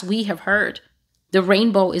 But as we have heard, the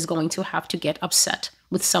rainbow is going to have to get upset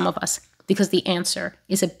with some of us, because the answer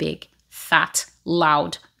is a big, fat,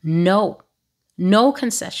 loud no. No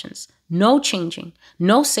concessions, no changing,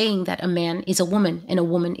 no saying that a man is a woman and a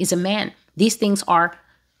woman is a man. These things are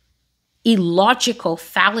illogical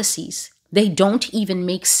fallacies. They don't even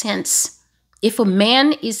make sense. If a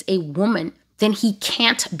man is a woman, then he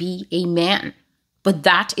can't be a man. But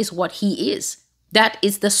that is what he is. That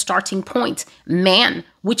is the starting point. Man,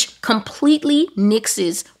 which completely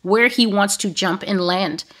nixes where he wants to jump and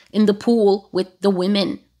land, in the pool with the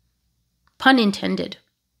women. Pun intended.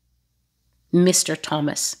 Mr.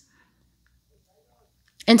 Thomas.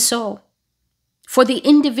 And so, for the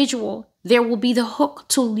individual, there will be the hook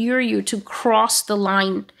to lure you to cross the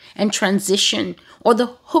line and transition, or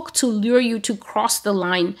the hook to lure you to cross the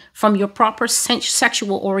line from your proper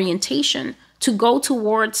sexual orientation to go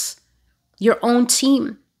towards your own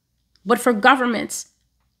team. But for governments,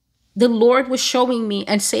 the Lord was showing me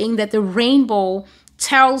and saying that the rainbow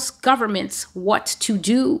tells governments what to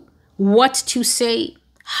do, what to say,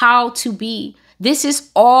 how to be. This is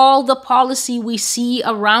all the policy we see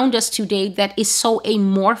around us today that is so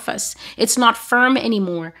amorphous. It's not firm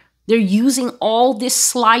anymore. They're using all this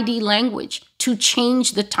slidey language to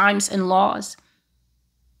change the times and laws.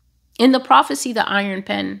 In the prophecy, The Iron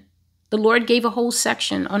Pen, the Lord gave a whole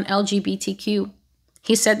section on LGBTQ.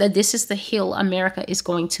 He said that this is the hill America is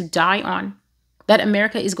going to die on, that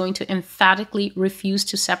America is going to emphatically refuse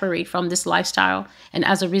to separate from this lifestyle. And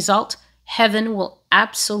as a result, heaven will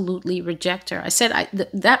absolutely reject her. I said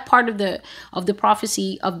that part of the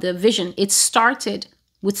prophecy, of the vision, it started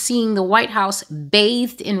with seeing the White House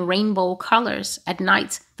bathed in rainbow colors at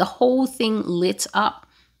night. The whole thing lit up.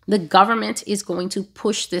 The government is going to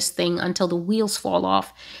push this thing until the wheels fall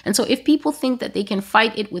off. And so if people think that they can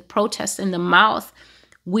fight it with protests in the mouth,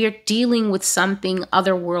 we're dealing with something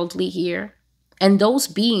otherworldly here. And those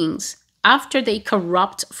beings, after they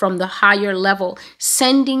corrupt from the higher level,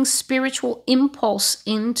 sending spiritual impulse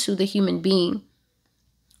into the human being,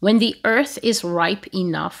 when the earth is ripe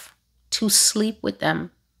enough to sleep with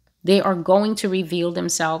them, they are going to reveal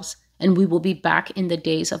themselves, and we will be back in the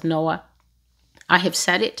days of Noah. I have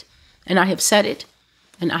said it, and I have said it,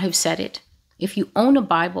 and I have said it. If you own a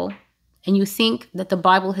Bible and you think that the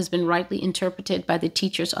Bible has been rightly interpreted by the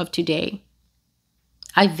teachers of today,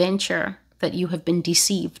 I venture that you have been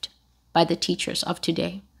deceived by the teachers of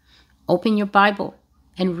today. Open your Bible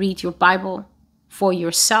and read your Bible for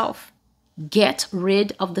yourself. Get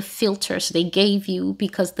rid of the filters they gave you,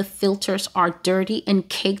 because the filters are dirty and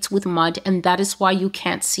caked with mud, and that is why you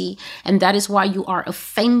can't see, and that is why you are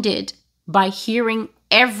offended by hearing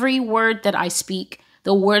every word that I speak.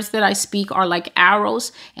 The words that I speak are like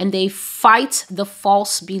arrows, and they fight the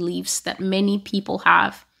false beliefs that many people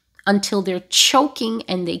have until they're choking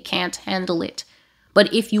and they can't handle it.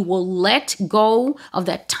 But if you will let go of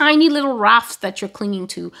that tiny little raft that you're clinging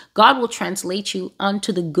to, God will translate you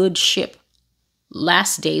onto the good ship,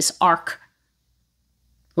 last days ark,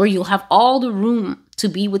 where you'll have all the room to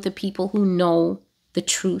be with the people who know the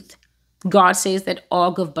truth. God says that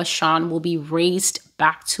Og of Bashan will be raised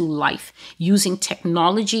back to life using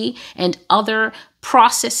technology and other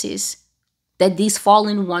processes that these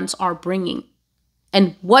fallen ones are bringing.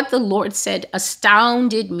 And what the Lord said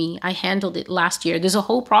astounded me. I handled it last year. There's a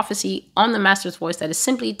whole prophecy on the Master's Voice that is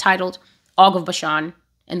simply titled Og of Bashan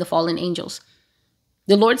and the Fallen Angels.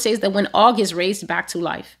 The Lord says that when Og is raised back to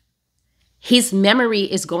life, his memory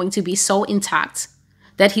is going to be so intact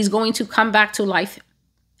that he's going to come back to life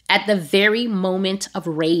at the very moment of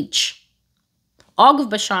rage. Og of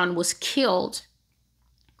Bashan was killed,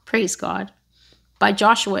 praise God, by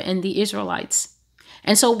Joshua and the Israelites.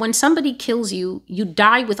 And so when somebody kills you, you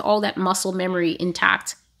die with all that muscle memory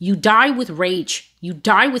intact. You die with rage. You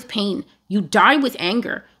die with pain. You die with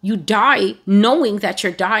anger. You die knowing that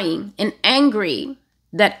you're dying and angry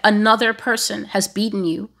that another person has beaten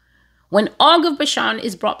you. When Og of Bashan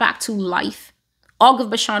is brought back to life, Og of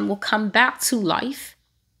Bashan will come back to life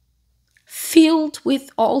filled with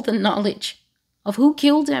all the knowledge of who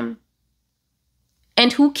killed him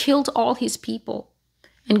and who killed all his people.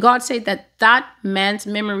 And God said that that man's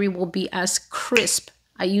memory will be as crisp.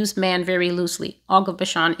 I use man very loosely. Og of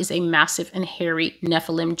Bashan is a massive and hairy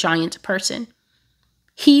Nephilim giant person.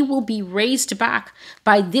 He will be raised back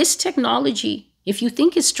by this technology. If you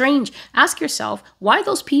think it's strange, ask yourself why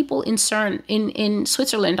those people in CERN in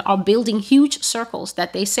Switzerland are building huge circles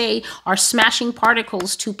that they say are smashing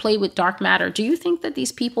particles to play with dark matter. Do you think that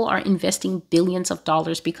these people are investing billions of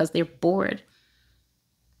dollars because they're bored?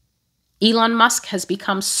 Elon Musk has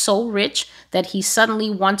become so rich that he suddenly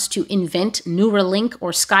wants to invent Neuralink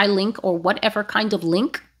or Skylink or whatever kind of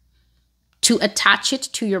link to attach it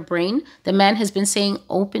to your brain. The man has been saying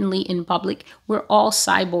openly in public, we're all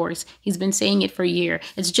cyborgs. He's been saying it for a year.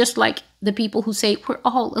 It's just like the people who say we're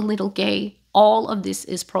all a little gay. All of this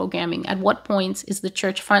is programming. At what point is the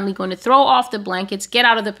church finally going to throw off the blankets, get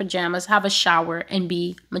out of the pajamas, have a shower, and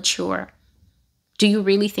be mature? Do you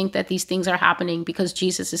really think that these things are happening because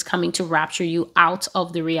Jesus is coming to rapture you out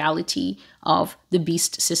of the reality of the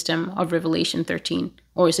beast system of Revelation 13?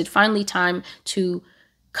 Or is it finally time to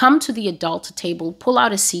come to the adult table, pull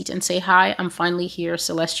out a seat and say, hi, I'm finally here,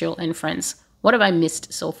 celestial and friends. What have I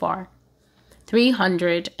missed so far?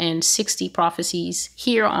 360 prophecies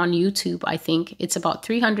here on YouTube, I think. It's about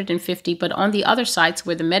 350, but on the other sites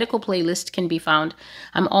where the medical playlist can be found,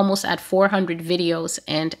 I'm almost at 400 videos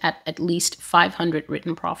and at least 500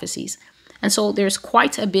 written prophecies. And so there's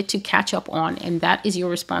quite a bit to catch up on, and that is your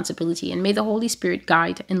responsibility. And may the Holy Spirit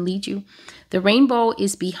guide and lead you. The rainbow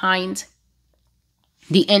is behind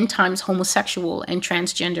the end times homosexual and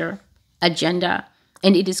transgender agenda,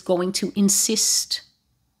 and it is going to insist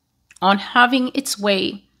on having its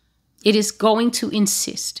way. It is going to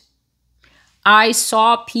insist. I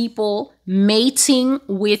saw people mating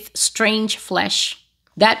with strange flesh.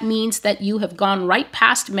 That means that you have gone right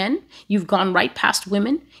past men. You've gone right past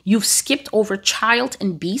women. You've skipped over child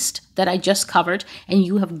and beast that I just covered, and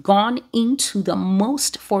you have gone into the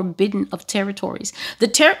most forbidden of territories. The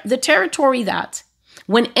territory that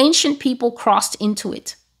when ancient people crossed into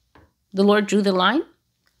it, the Lord drew the line.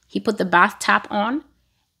 He put the bath tap on,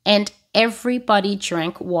 and everybody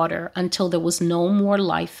drank water until there was no more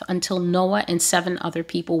life, until Noah and 7 other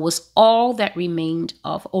people was all that remained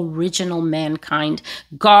of original mankind.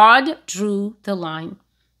 God drew the line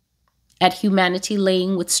at humanity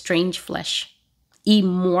laying with strange flesh,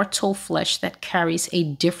 immortal flesh that carries a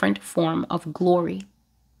different form of glory.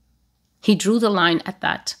 He drew the line at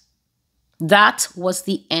that. That was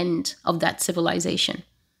the end of that civilization.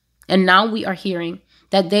 And now we are hearing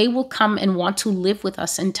that they will come and want to live with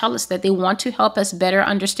us and tell us that they want to help us better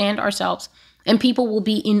understand ourselves. And people will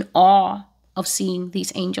be in awe of seeing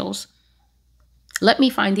these angels. Let me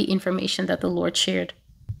find the information that the Lord shared.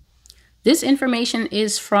 This information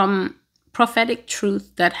is from prophetic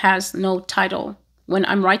truth that has no title. When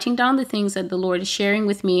I'm writing down the things that the Lord is sharing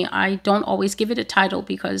with me, I don't always give it a title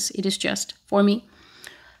because it is just for me.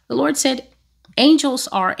 The Lord said, angels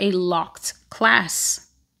are a locked class.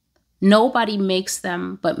 Nobody makes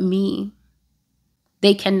them but me.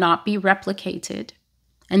 They cannot be replicated,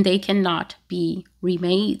 and they cannot be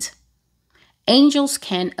remade. Angels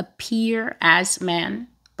can appear as man,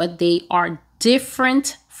 but they are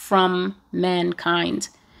different from mankind.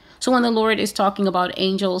 So when the Lord is talking about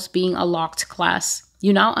angels being a locked class,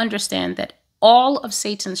 you now understand that all of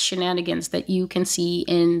Satan's shenanigans that you can see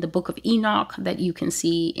in the book of Enoch, that you can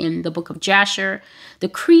see in the book of Jasher, the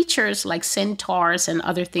creatures like centaurs and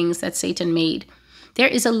other things that Satan made, there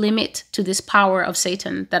is a limit to this power of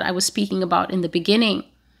Satan that I was speaking about in the beginning.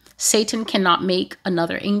 Satan cannot make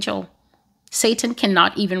another angel. Satan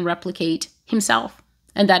cannot even replicate himself.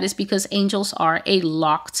 And that is because angels are a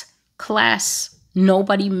locked class.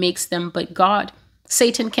 Nobody makes them but God.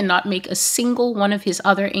 Satan cannot make a single one of his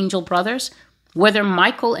other angel brothers, whether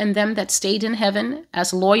Michael and them that stayed in heaven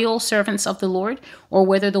as loyal servants of the Lord, or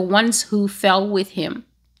whether the ones who fell with him.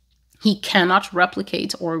 He cannot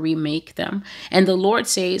replicate or remake them. And the Lord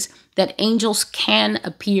says that angels can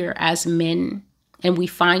appear as men. And we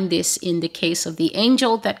find this in the case of the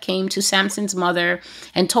angel that came to Samson's mother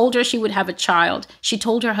and told her she would have a child. She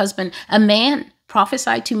told her husband, a man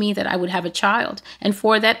prophesied to me that I would have a child. And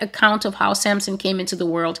for that account of how Samson came into the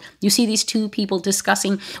world, you see these two people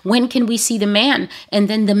discussing, when can we see the man? And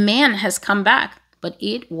then the man has come back, but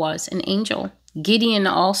it was an angel. Gideon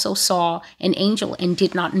also saw an angel and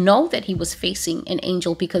did not know that he was facing an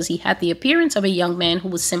angel because he had the appearance of a young man who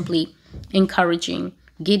was simply encouraging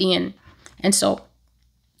Gideon. And so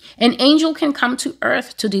an angel can come to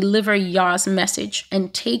earth to deliver Yah's message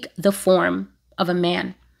and take the form of a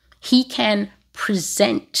man. He can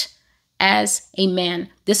present as a man.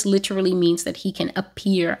 This literally means that he can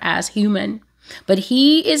appear as human. But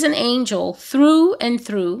he is an angel through and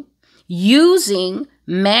through, using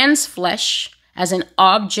man's flesh as an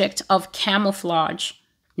object of camouflage.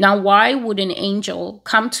 Now, why would an angel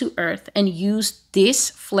come to earth and use this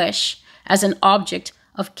flesh as an object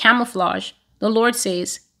of camouflage? The Lord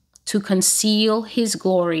says, to conceal his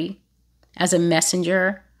glory as a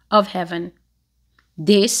messenger of heaven.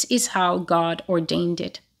 This is how God ordained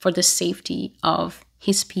it for the safety of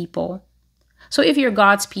his people. So if you're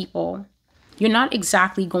God's people, you're not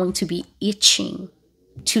exactly going to be itching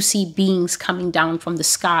to see beings coming down from the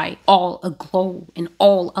sky, all aglow and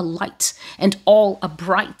all alight and all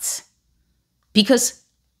abright. Because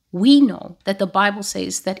we know that the Bible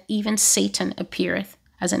says that even Satan appeareth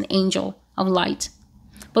as an angel of light.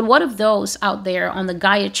 But what of those out there on the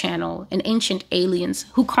Gaia channel and ancient aliens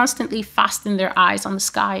who constantly fasten their eyes on the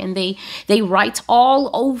sky, and they write all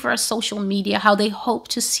over social media how they hope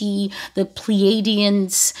to see the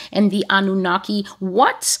Pleiadians and the Anunnaki?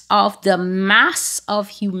 What of the mass of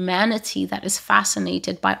humanity that is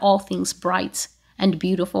fascinated by all things bright and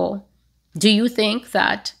beautiful? Do you think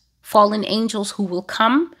that fallen angels who will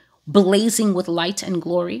come blazing with light and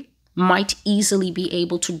glory might easily be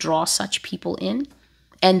able to draw such people in,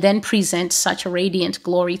 and then present such a radiant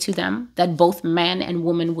glory to them that both man and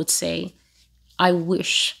woman would say, I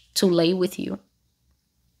wish to lay with you?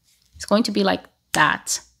 It's going to be like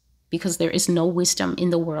that, because there is no wisdom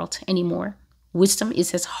in the world anymore. Wisdom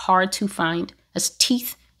is as hard to find as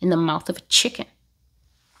teeth in the mouth of a chicken.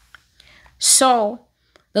 So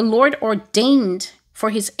the Lord ordained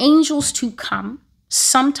for his angels to come,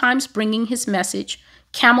 sometimes bringing his message,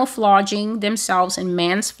 camouflaging themselves in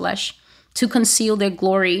man's flesh, to conceal their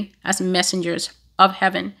glory as messengers of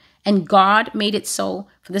heaven. And God made it so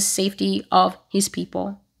for the safety of his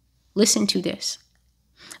people. Listen to this.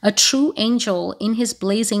 A true angel in his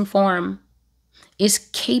blazing form is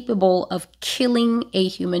capable of killing a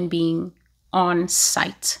human being on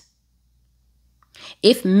sight.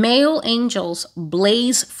 If male angels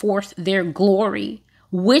blaze forth their glory,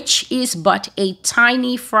 which is but a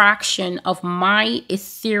tiny fraction of my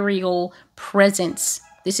ethereal presence.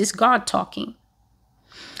 This is God talking.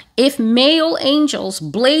 If male angels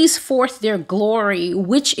blaze forth their glory,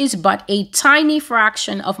 which is but a tiny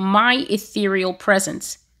fraction of my ethereal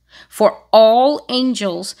presence, for all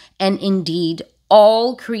angels and indeed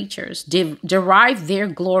all creatures derive their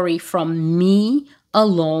glory from me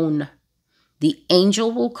alone, the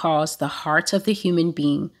angel will cause the heart of the human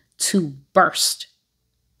being to burst,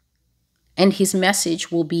 and his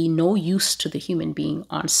message will be no use to the human being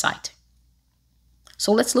on sight.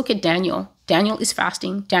 So let's look at Daniel. Daniel is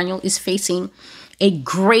fasting. Daniel is facing a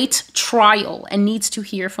great trial and needs to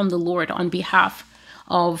hear from the Lord on behalf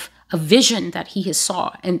of a vision that he has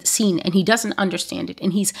saw and seen, and he doesn't understand it.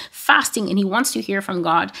 And he's fasting and he wants to hear from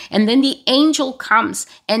God. And then the angel comes,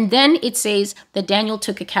 and then it says that Daniel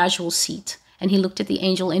took a casual seat and he looked at the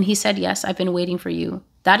angel and he said, yes, I've been waiting for you.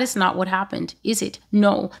 That is not what happened, is it?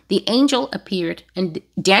 No, the angel appeared, and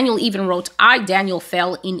Daniel even wrote, I, Daniel,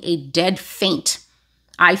 fell in a dead faint.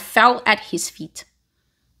 I fell at his feet,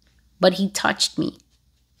 but he touched me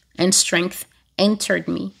and strength entered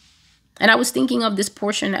me. And I was thinking of this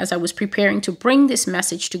portion as I was preparing to bring this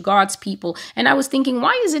message to God's people. And I was thinking,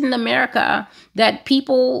 why is it in America that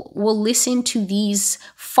people will listen to these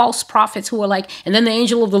false prophets who are like, and then the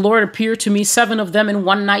angel of the Lord appeared to me, 7 of them in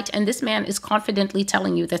one night. And this man is confidently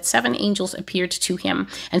telling you that 7 angels appeared to him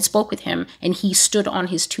and spoke with him. And he stood on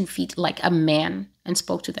his 2 feet like a man and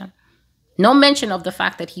spoke to them. No mention of the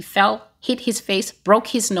fact that he fell, hit his face, broke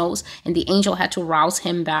his nose, and the angel had to rouse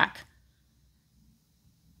him back.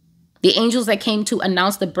 The angels that came to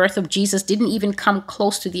announce the birth of Jesus didn't even come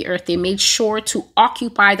close to the earth. They made sure to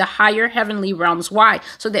occupy the higher heavenly realms. Why?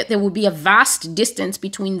 So that there would be a vast distance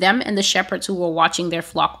between them and the shepherds who were watching their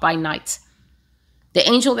flock by night. The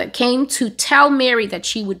angel that came to tell Mary that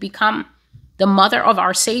she would become the mother of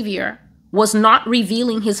our Savior was not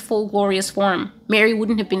revealing his full glorious form. Mary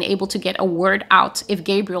wouldn't have been able to get a word out if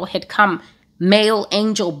Gabriel had come. Male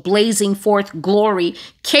angel blazing forth glory,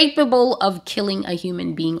 capable of killing a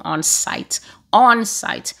human being on sight.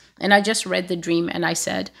 And I just read the dream and I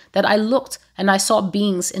said that I looked and I saw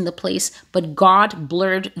beings in the place, but God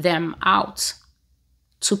blurred them out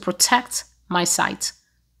to protect my sight,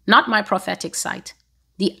 not my prophetic sight,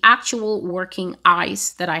 the actual working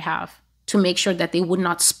eyes that I have, to make sure that they would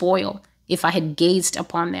not spoil if I had gazed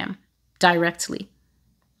upon them directly.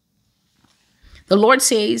 The Lord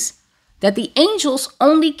says that the angels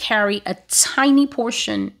only carry a tiny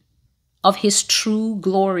portion of his true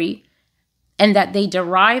glory, and that they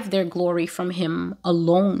derive their glory from him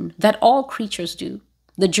alone, that all creatures do.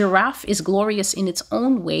 The giraffe is glorious in its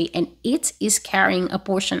own way, and it is carrying a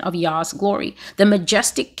portion of Yah's glory. The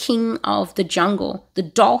majestic king of the jungle, the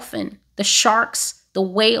dolphin, the sharks, the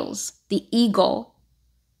whales, the eagle,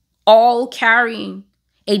 all carrying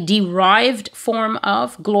a derived form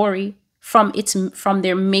of glory from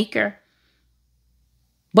their maker.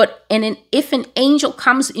 But if an angel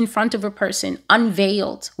comes in front of a person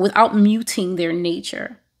unveiled without muting their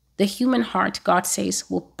nature, the human heart, God says,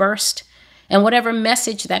 will burst. And whatever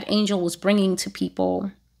message that angel was bringing to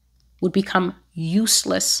people would become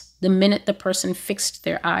useless the minute the person fixed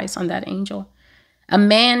their eyes on that angel. A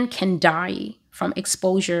man can die from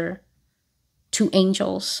exposure to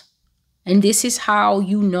angels. And this is how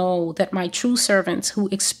you know that my true servants who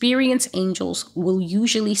experience angels will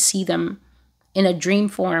usually see them in a dream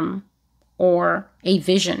form or a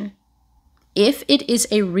vision. If it is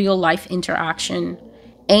a real life interaction,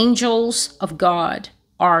 angels of God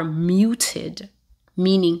are muted,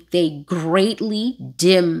 meaning they greatly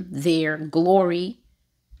dim their glory,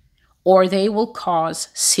 or they will cause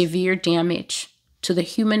severe damage to the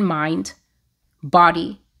human mind,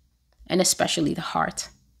 body, and especially the heart.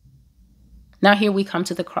 Now here we come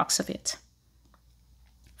to the crux of it.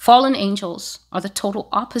 Fallen angels are the total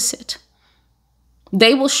opposite.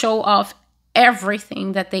 They will show off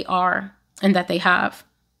everything that they are and that they have.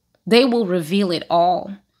 They will reveal it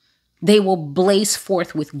all. They will blaze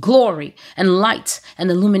forth with glory and light and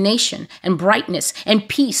illumination and brightness and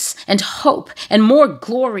peace and hope and more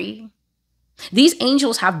glory. These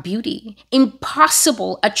angels have beauty,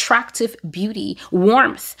 impossible, attractive beauty,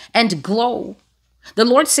 warmth, and glow. The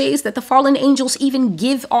Lord says that the fallen angels even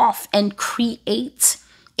give off and create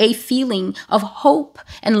a feeling of hope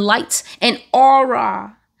and light and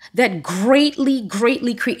aura that greatly,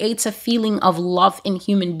 greatly creates a feeling of love in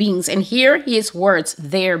human beings. And here his words,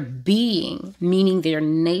 their being, meaning their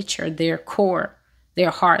nature, their core, their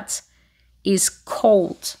hearts, is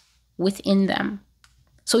cold within them.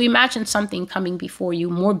 So imagine something coming before you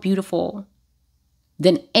more beautiful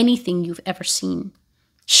than anything you've ever seen,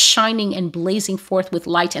 shining and blazing forth with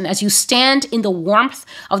light. And as you stand in the warmth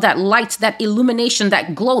of that light, that illumination,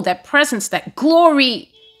 that glow, that presence, that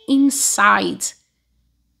glory, inside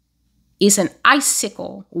is an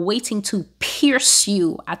icicle waiting to pierce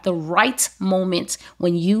you at the right moment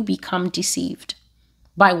when you become deceived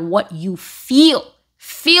by what you feel.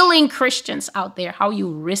 Feeling, Christians out there, how you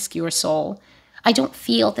risk your soul. I don't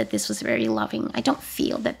feel that this was very loving. I don't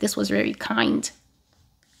feel that this was very kind.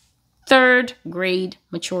 Third grade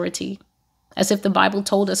maturity. As if the Bible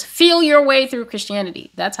told us, feel your way through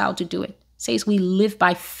Christianity. That's how to do it. It says we live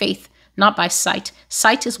by faith, not by sight.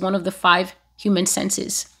 Sight is one of the 5 human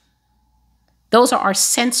senses. Those are our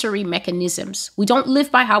sensory mechanisms. We don't live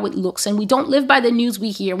by how it looks, and we don't live by the news we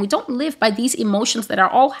hear. We don't live by these emotions that are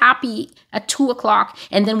all happy at 2 o'clock,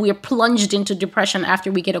 and then we are plunged into depression after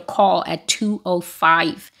we get a call at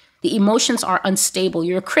 2:05. The emotions are unstable.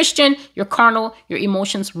 You're a Christian, you're carnal, your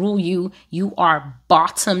emotions rule you. You are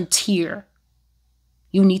bottom tier.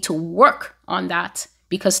 You need to work on that,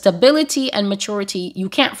 because stability and maturity, you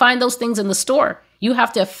can't find those things in the store. You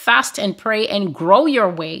have to fast and pray and grow your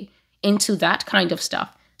way into that kind of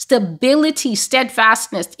stuff. Stability,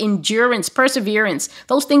 steadfastness, endurance, perseverance.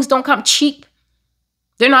 Those things don't come cheap.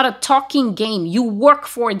 They're not a talking game. You work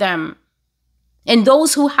for them. And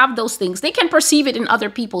those who have those things, they can perceive it in other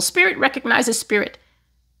people. Spirit recognizes spirit.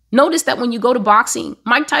 Notice that when you go to boxing,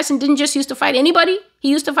 Mike Tyson didn't just used to fight anybody. He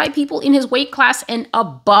used to fight people in his weight class and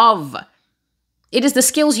above. It is the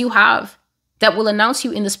skills you have that will announce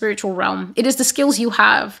you in the spiritual realm. It is the skills you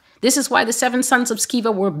have. This is why the 7 sons of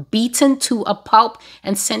Sceva were beaten to a pulp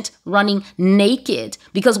and sent running naked.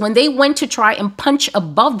 Because when they went to try and punch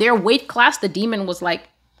above their weight class, the demon was like,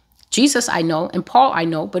 Jesus I know, and Paul I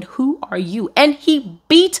know, but who are you? And he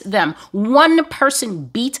beat them. One person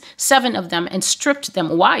beat 7 of them and stripped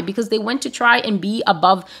them. Why? Because they went to try and be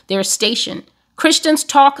above their station. Christians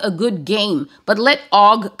talk a good game, but let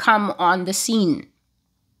Og come on the scene.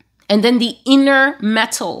 And then the inner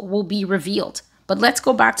metal will be revealed. But let's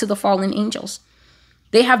go back to the fallen angels.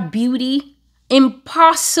 They have beauty,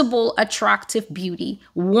 impossible attractive beauty,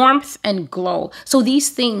 warmth and glow. So these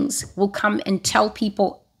things will come and tell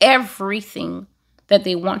people everything that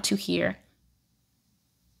they want to hear.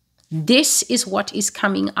 This is what is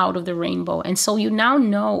coming out of the rainbow. And so you now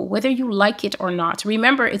know whether you like it or not.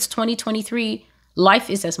 Remember, it's 2023. Life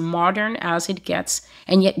is as modern as it gets.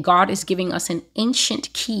 And yet God is giving us an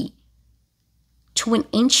ancient key to an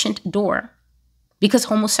ancient door, because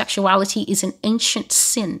homosexuality is an ancient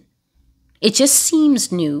sin. It just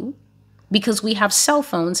seems new because we have cell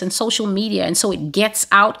phones and social media, and so it gets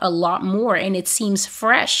out a lot more and it seems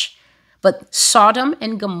fresh. But Sodom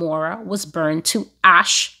and Gomorrah was burned to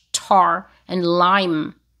ash, tar, and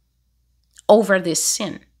lime over this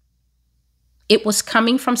sin. It was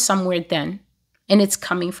coming from somewhere then, and it's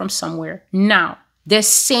coming from somewhere now. The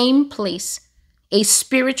same place, a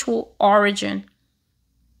spiritual origin.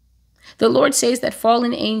 The Lord says that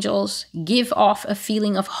fallen angels give off a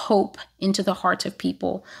feeling of hope into the heart of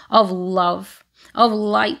people, of love, of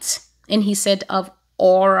light, and he said of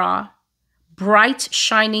aura, bright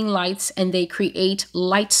shining lights, and they create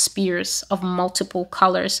light spears of multiple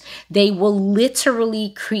colors. They will literally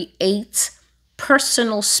create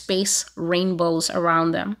personal space rainbows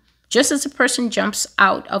around them. Just as a person jumps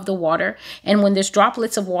out of the water, and when there's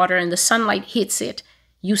droplets of water and the sunlight hits it,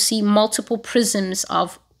 you see multiple prisms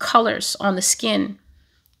of colors on the skin.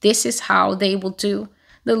 This is how they will do.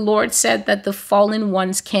 The Lord said that the fallen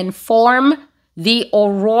ones can form the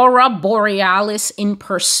aurora borealis in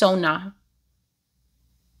persona.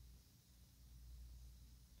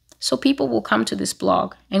 So people will come to this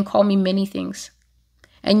blog and call me many things.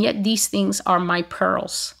 And yet these things are my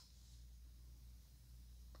pearls.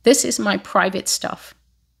 This is my private stuff.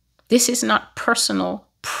 This is not personal,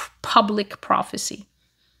 public prophecy.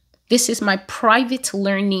 This is my private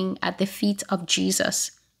learning at the feet of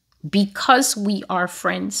Jesus, because we are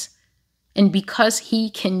friends and because he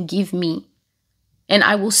can give me. And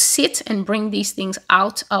I will sit and bring these things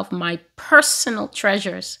out of my personal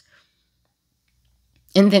treasures.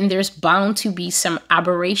 And then there's bound to be some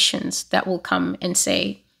aberrations that will come and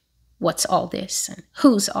say, what's all this? And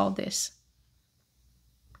who's all this?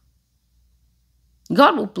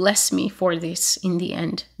 God will bless me for this in the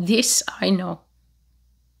end. This I know.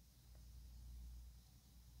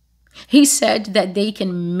 He said that they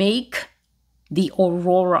can make the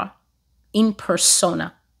aurora in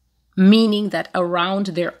persona, meaning that around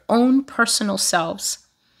their own personal selves,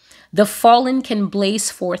 the fallen can blaze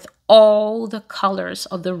forth all the colors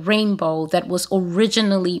of the rainbow that was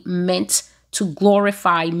originally meant to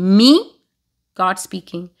glorify me, God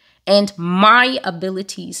speaking, and my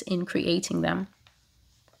abilities in creating them.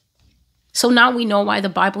 So now we know why the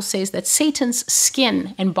Bible says that Satan's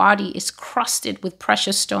skin and body is crusted with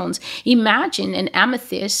precious stones. Imagine an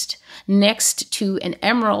amethyst next to an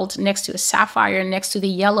emerald, next to a sapphire, next to the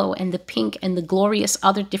yellow and the pink and the glorious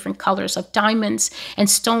other different colors of diamonds and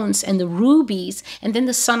stones and the rubies, and then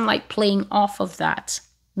the sunlight playing off of that.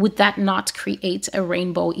 Would that not create a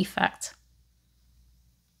rainbow effect?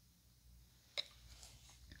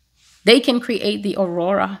 They can create the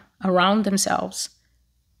aurora around themselves.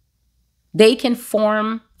 They can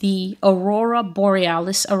form the aurora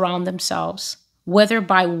borealis around themselves, whether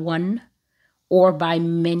by one or by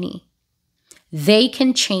many. They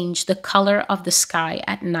can change the color of the sky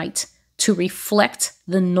at night to reflect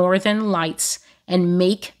the northern lights and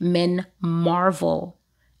make men marvel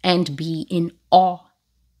and be in awe.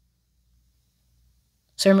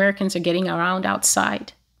 So Americans are getting around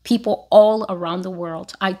outside. People all around the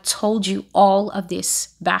world. I told you all of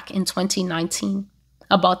this back in 2019.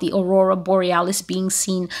 About the aurora borealis being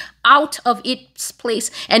seen out of its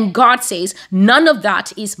place. And God says, none of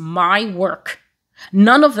that is my work.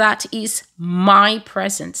 None of that is my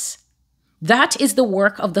presence. That is the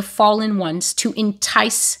work of the fallen ones to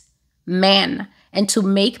entice man and to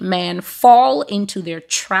make man fall into their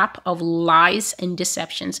trap of lies and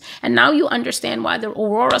deceptions. And now you understand why the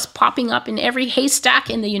aurora's popping up in every haystack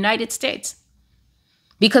in the United States.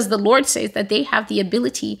 Because the Lord says that they have the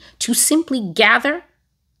ability to simply gather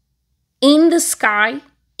in the sky,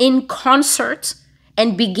 in concert,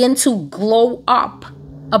 and begin to glow up,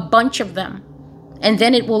 a bunch of them. And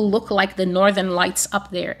then it will look like the northern lights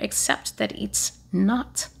up there, except that it's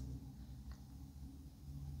not.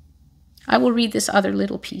 I will read this other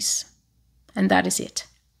little piece, and that is it.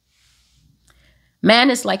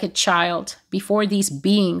 Man is like a child before these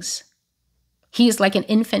beings. He is like an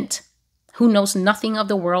infant who knows nothing of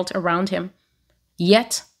the world around him.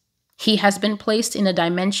 Yet, he has been placed in a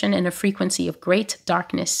dimension and a frequency of great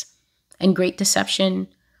darkness and great deception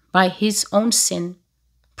by his own sin,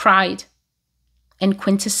 pride, and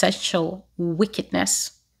quintessential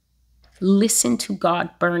wickedness. Listen to God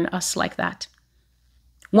burn us like that.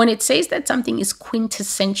 When it says that something is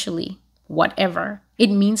quintessentially whatever, it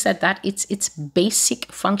means that it's its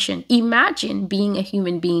basic function. Imagine being a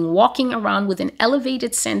human being walking around with an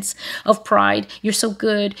elevated sense of pride. You're so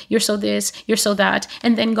good. You're so this. You're so that.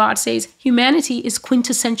 And then God says humanity is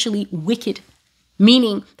quintessentially wicked,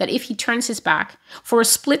 meaning that if he turns his back for a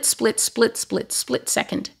split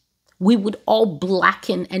second, we would all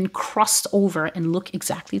blacken and crust over and look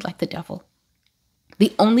exactly like the devil.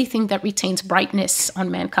 The only thing that retains brightness on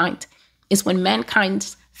mankind is when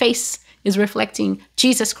mankind's face is reflecting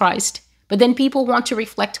Jesus Christ, But then people want to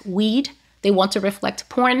reflect weed. They want to reflect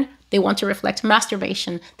porn. They want to reflect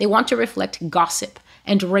masturbation. They want to reflect gossip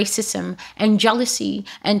and racism and jealousy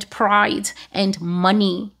and pride and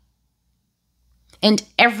money and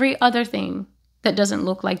every other thing that doesn't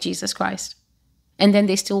look like Jesus Christ. And then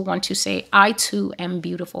they still want to say, I too am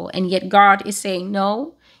beautiful. And yet God is saying,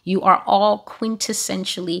 no, you are all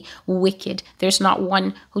quintessentially wicked. There's not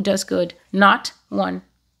one who does good, not one.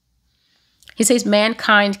 He says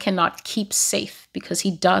mankind cannot keep safe because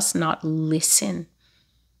he does not listen.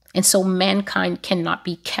 And so mankind cannot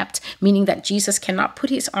be kept, meaning that Jesus cannot put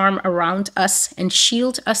his arm around us and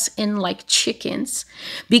shield us in like chickens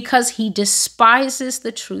because he despises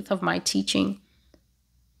the truth of my teaching.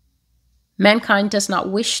 Mankind does not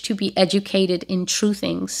wish to be educated in true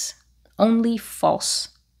things, only false.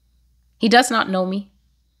 He does not know me,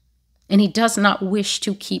 and he does not wish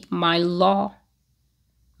to keep my law.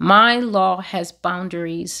 My law has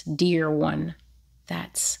boundaries, dear one.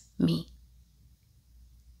 That's me.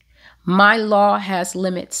 My law has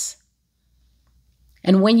limits.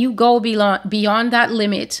 And when you go beyond that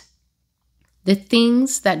limit, the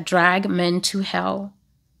things that drag men to hell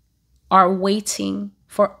are waiting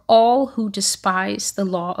for all who despise the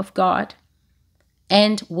law of God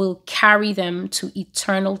and will carry them to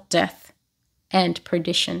eternal death and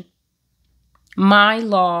perdition. My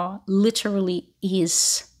law literally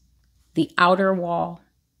is the outer wall.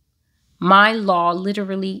 My law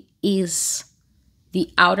literally is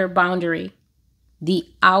the outer boundary, the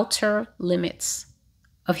outer limits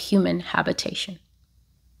of human habitation.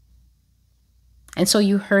 And so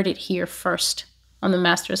you heard it here first on the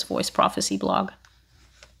Master's Voice Prophecy blog.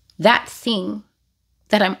 That thing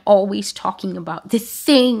that I'm always talking about, the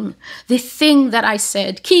thing that I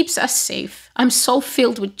said keeps us safe. I'm so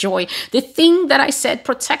filled with joy. The thing that I said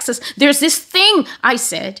protects us. There's this thing I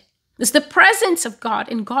said. It's the presence of God,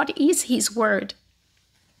 and God is his word.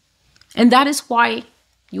 And that is why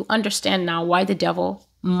you understand now why the devil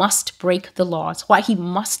must break the laws, why he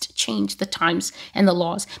must change the times and the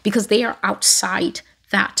laws, because they are outside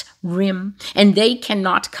that rim and they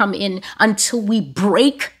cannot come in until we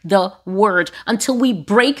break the word, until we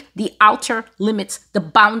break the outer limits, the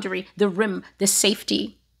boundary, the rim, the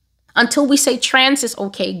safety. Until we say trans is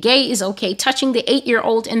okay, gay is okay, touching the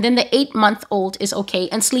 8-year-old and then the 8-month-old is okay,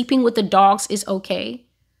 and sleeping with the dogs is okay,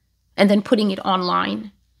 and then putting it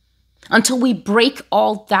online. Until we break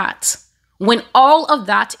all that. When all of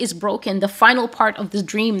that is broken, the final part of the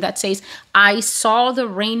dream that says, I saw the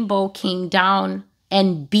rainbow came down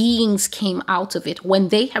and beings came out of it. When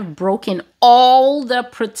they have broken all the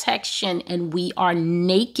protection and we are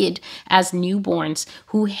naked as newborns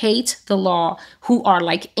who hate the law, who are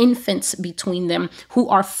like infants between them, who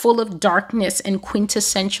are full of darkness and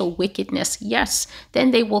quintessential wickedness, yes,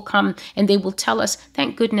 then they will come and they will tell us,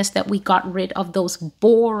 thank goodness that we got rid of those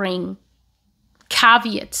boring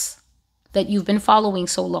caveats that you've been following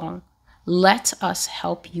so long. Let us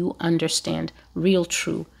help you understand real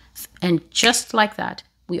truth. And just like that,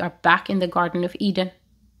 we are back in the Garden of Eden.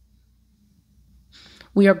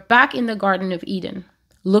 We are back in the Garden of Eden,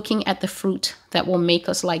 looking at the fruit that will make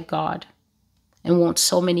us like God. And won't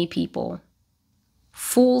so many people,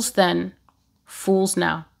 fools then, fools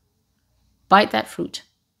now, bite that fruit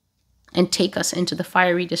and take us into the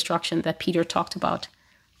fiery destruction that Peter talked about,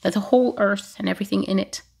 that the whole earth and everything in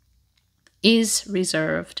it is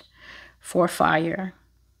reserved for fire.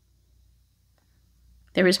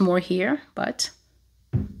 There is more here, but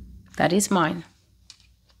that is mine.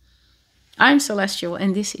 I'm Celestial,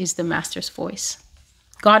 and this is the Master's Voice.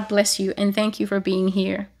 God bless you, and thank you for being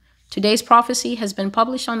here. Today's prophecy has been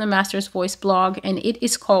published on the Master's Voice blog, and it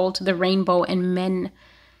is called The Rainbow and Men.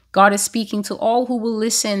 God is speaking to all who will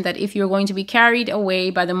listen that if you're going to be carried away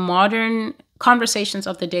by the modern conversations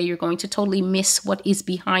of the day, you're going to totally miss what is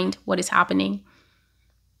behind what is happening.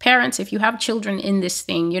 Parents, if you have children in this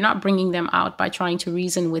thing, you're not bringing them out by trying to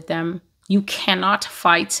reason with them. You cannot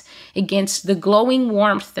fight against the glowing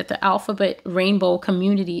warmth that the alphabet rainbow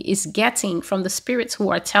community is getting from the spirits who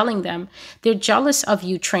are telling them they're jealous of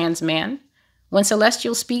you, trans man. When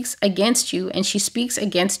Celestial speaks against you and she speaks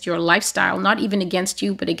against your lifestyle, not even against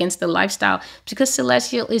you, but against the lifestyle, because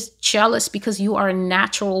Celestial is jealous because you are a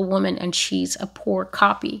natural woman and she's a poor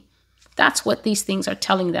copy. That's what these things are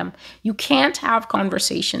telling them. You can't have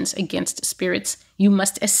conversations against spirits. You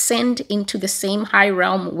must ascend into the same high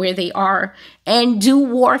realm where they are and do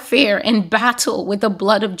warfare and battle with the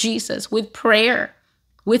blood of Jesus, with prayer,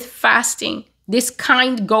 with fasting. This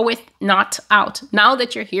kind goeth not out. Now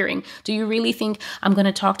that you're hearing, do you really think I'm going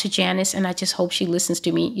to talk to Janice and I just hope she listens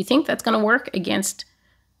to me? You think that's going to work against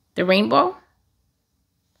the rainbow?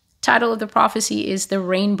 Title of the prophecy is The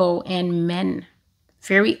Rainbow and Men.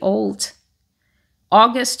 Very old.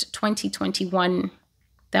 August 2021.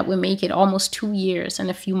 That will make it almost 2 years and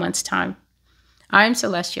a few months' time. I am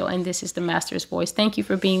Celestial, and this is the Master's Voice. Thank you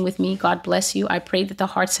for being with me. God bless you. I pray that the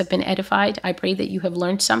hearts have been edified. I pray that you have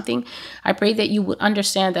learned something. I pray that you will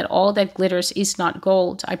understand that all that glitters is not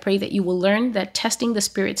gold. I pray that you will learn that testing the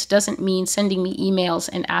spirits doesn't mean sending me emails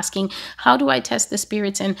and asking, how do I test the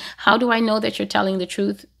spirits and how do I know that you're telling the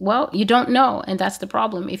truth? Well, you don't know, and that's the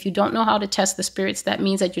problem. If you don't know how to test the spirits, that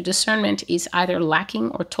means that your discernment is either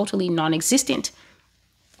lacking or totally non-existent.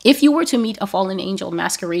 If you were to meet a fallen angel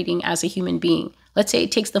masquerading as a human being, let's say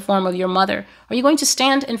it takes the form of your mother, are you going to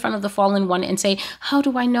stand in front of the fallen one and say, how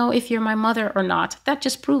do I know if you're my mother or not? That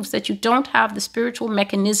just proves that you don't have the spiritual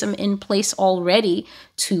mechanism in place already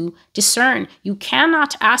to discern. You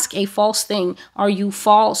cannot ask a false thing, are you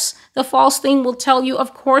false? The false thing will tell you,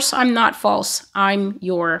 of course I'm not false. I'm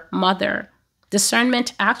your mother.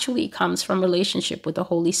 Discernment actually comes from relationship with the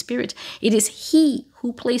Holy Spirit. It is He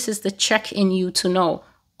who places the check in you to know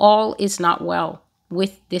all is not well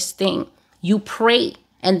with this thing. You pray,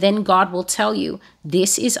 and then God will tell you,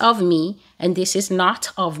 this is of me, and this is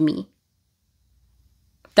not of me.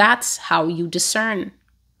 That's how you discern.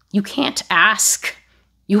 You can't ask.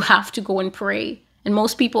 You have to go and pray. And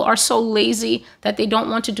most people are so lazy that they don't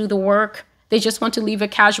want to do the work. They just want to leave a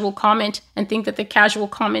casual comment and think that the casual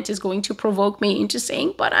comment is going to provoke me into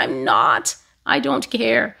saying, but I'm not. I don't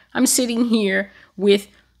care. I'm sitting here with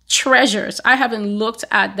treasures. I haven't looked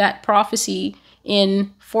at that prophecy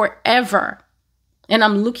in forever. And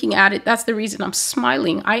I'm looking at it. That's the reason I'm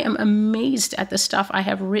smiling. I am amazed at the stuff I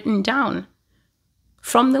have written down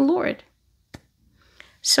from the Lord.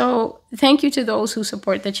 So thank you to those who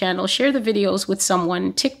support the channel. Share the videos with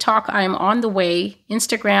someone. TikTok, I am on the way.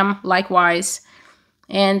 Instagram, likewise.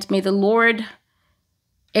 And may the Lord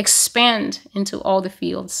expand into all the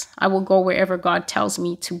fields. I will go wherever God tells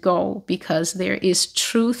me to go because there is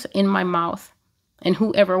truth in my mouth, and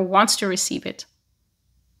whoever wants to receive it.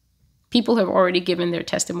 People have already given their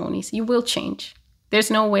testimonies. You will change. There's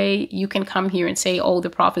no way you can come here and say, oh, the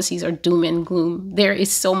prophecies are doom and gloom. There is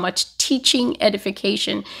so much teaching,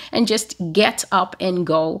 edification, and just get up and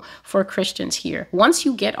go for Christians here. Once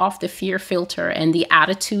you get off the fear filter and the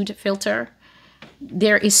attitude filter,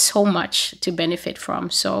 there is so much to benefit from.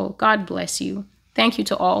 So God bless you. Thank you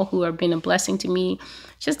to all who have been a blessing to me.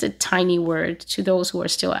 Just a tiny word to those who are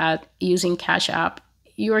still using Cash App.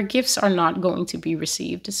 Your gifts are not going to be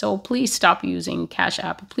received. So please stop using Cash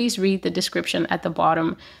App. Please read the description at the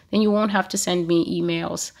bottom. Then you won't have to send me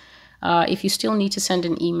emails. If you still need to send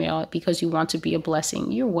an email because you want to be a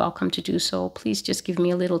blessing, you're welcome to do so. Please just give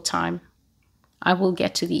me a little time. I will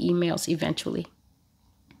get to the emails eventually.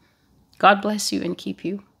 God bless you and keep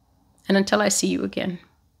you. And until I see you again,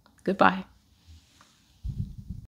 goodbye.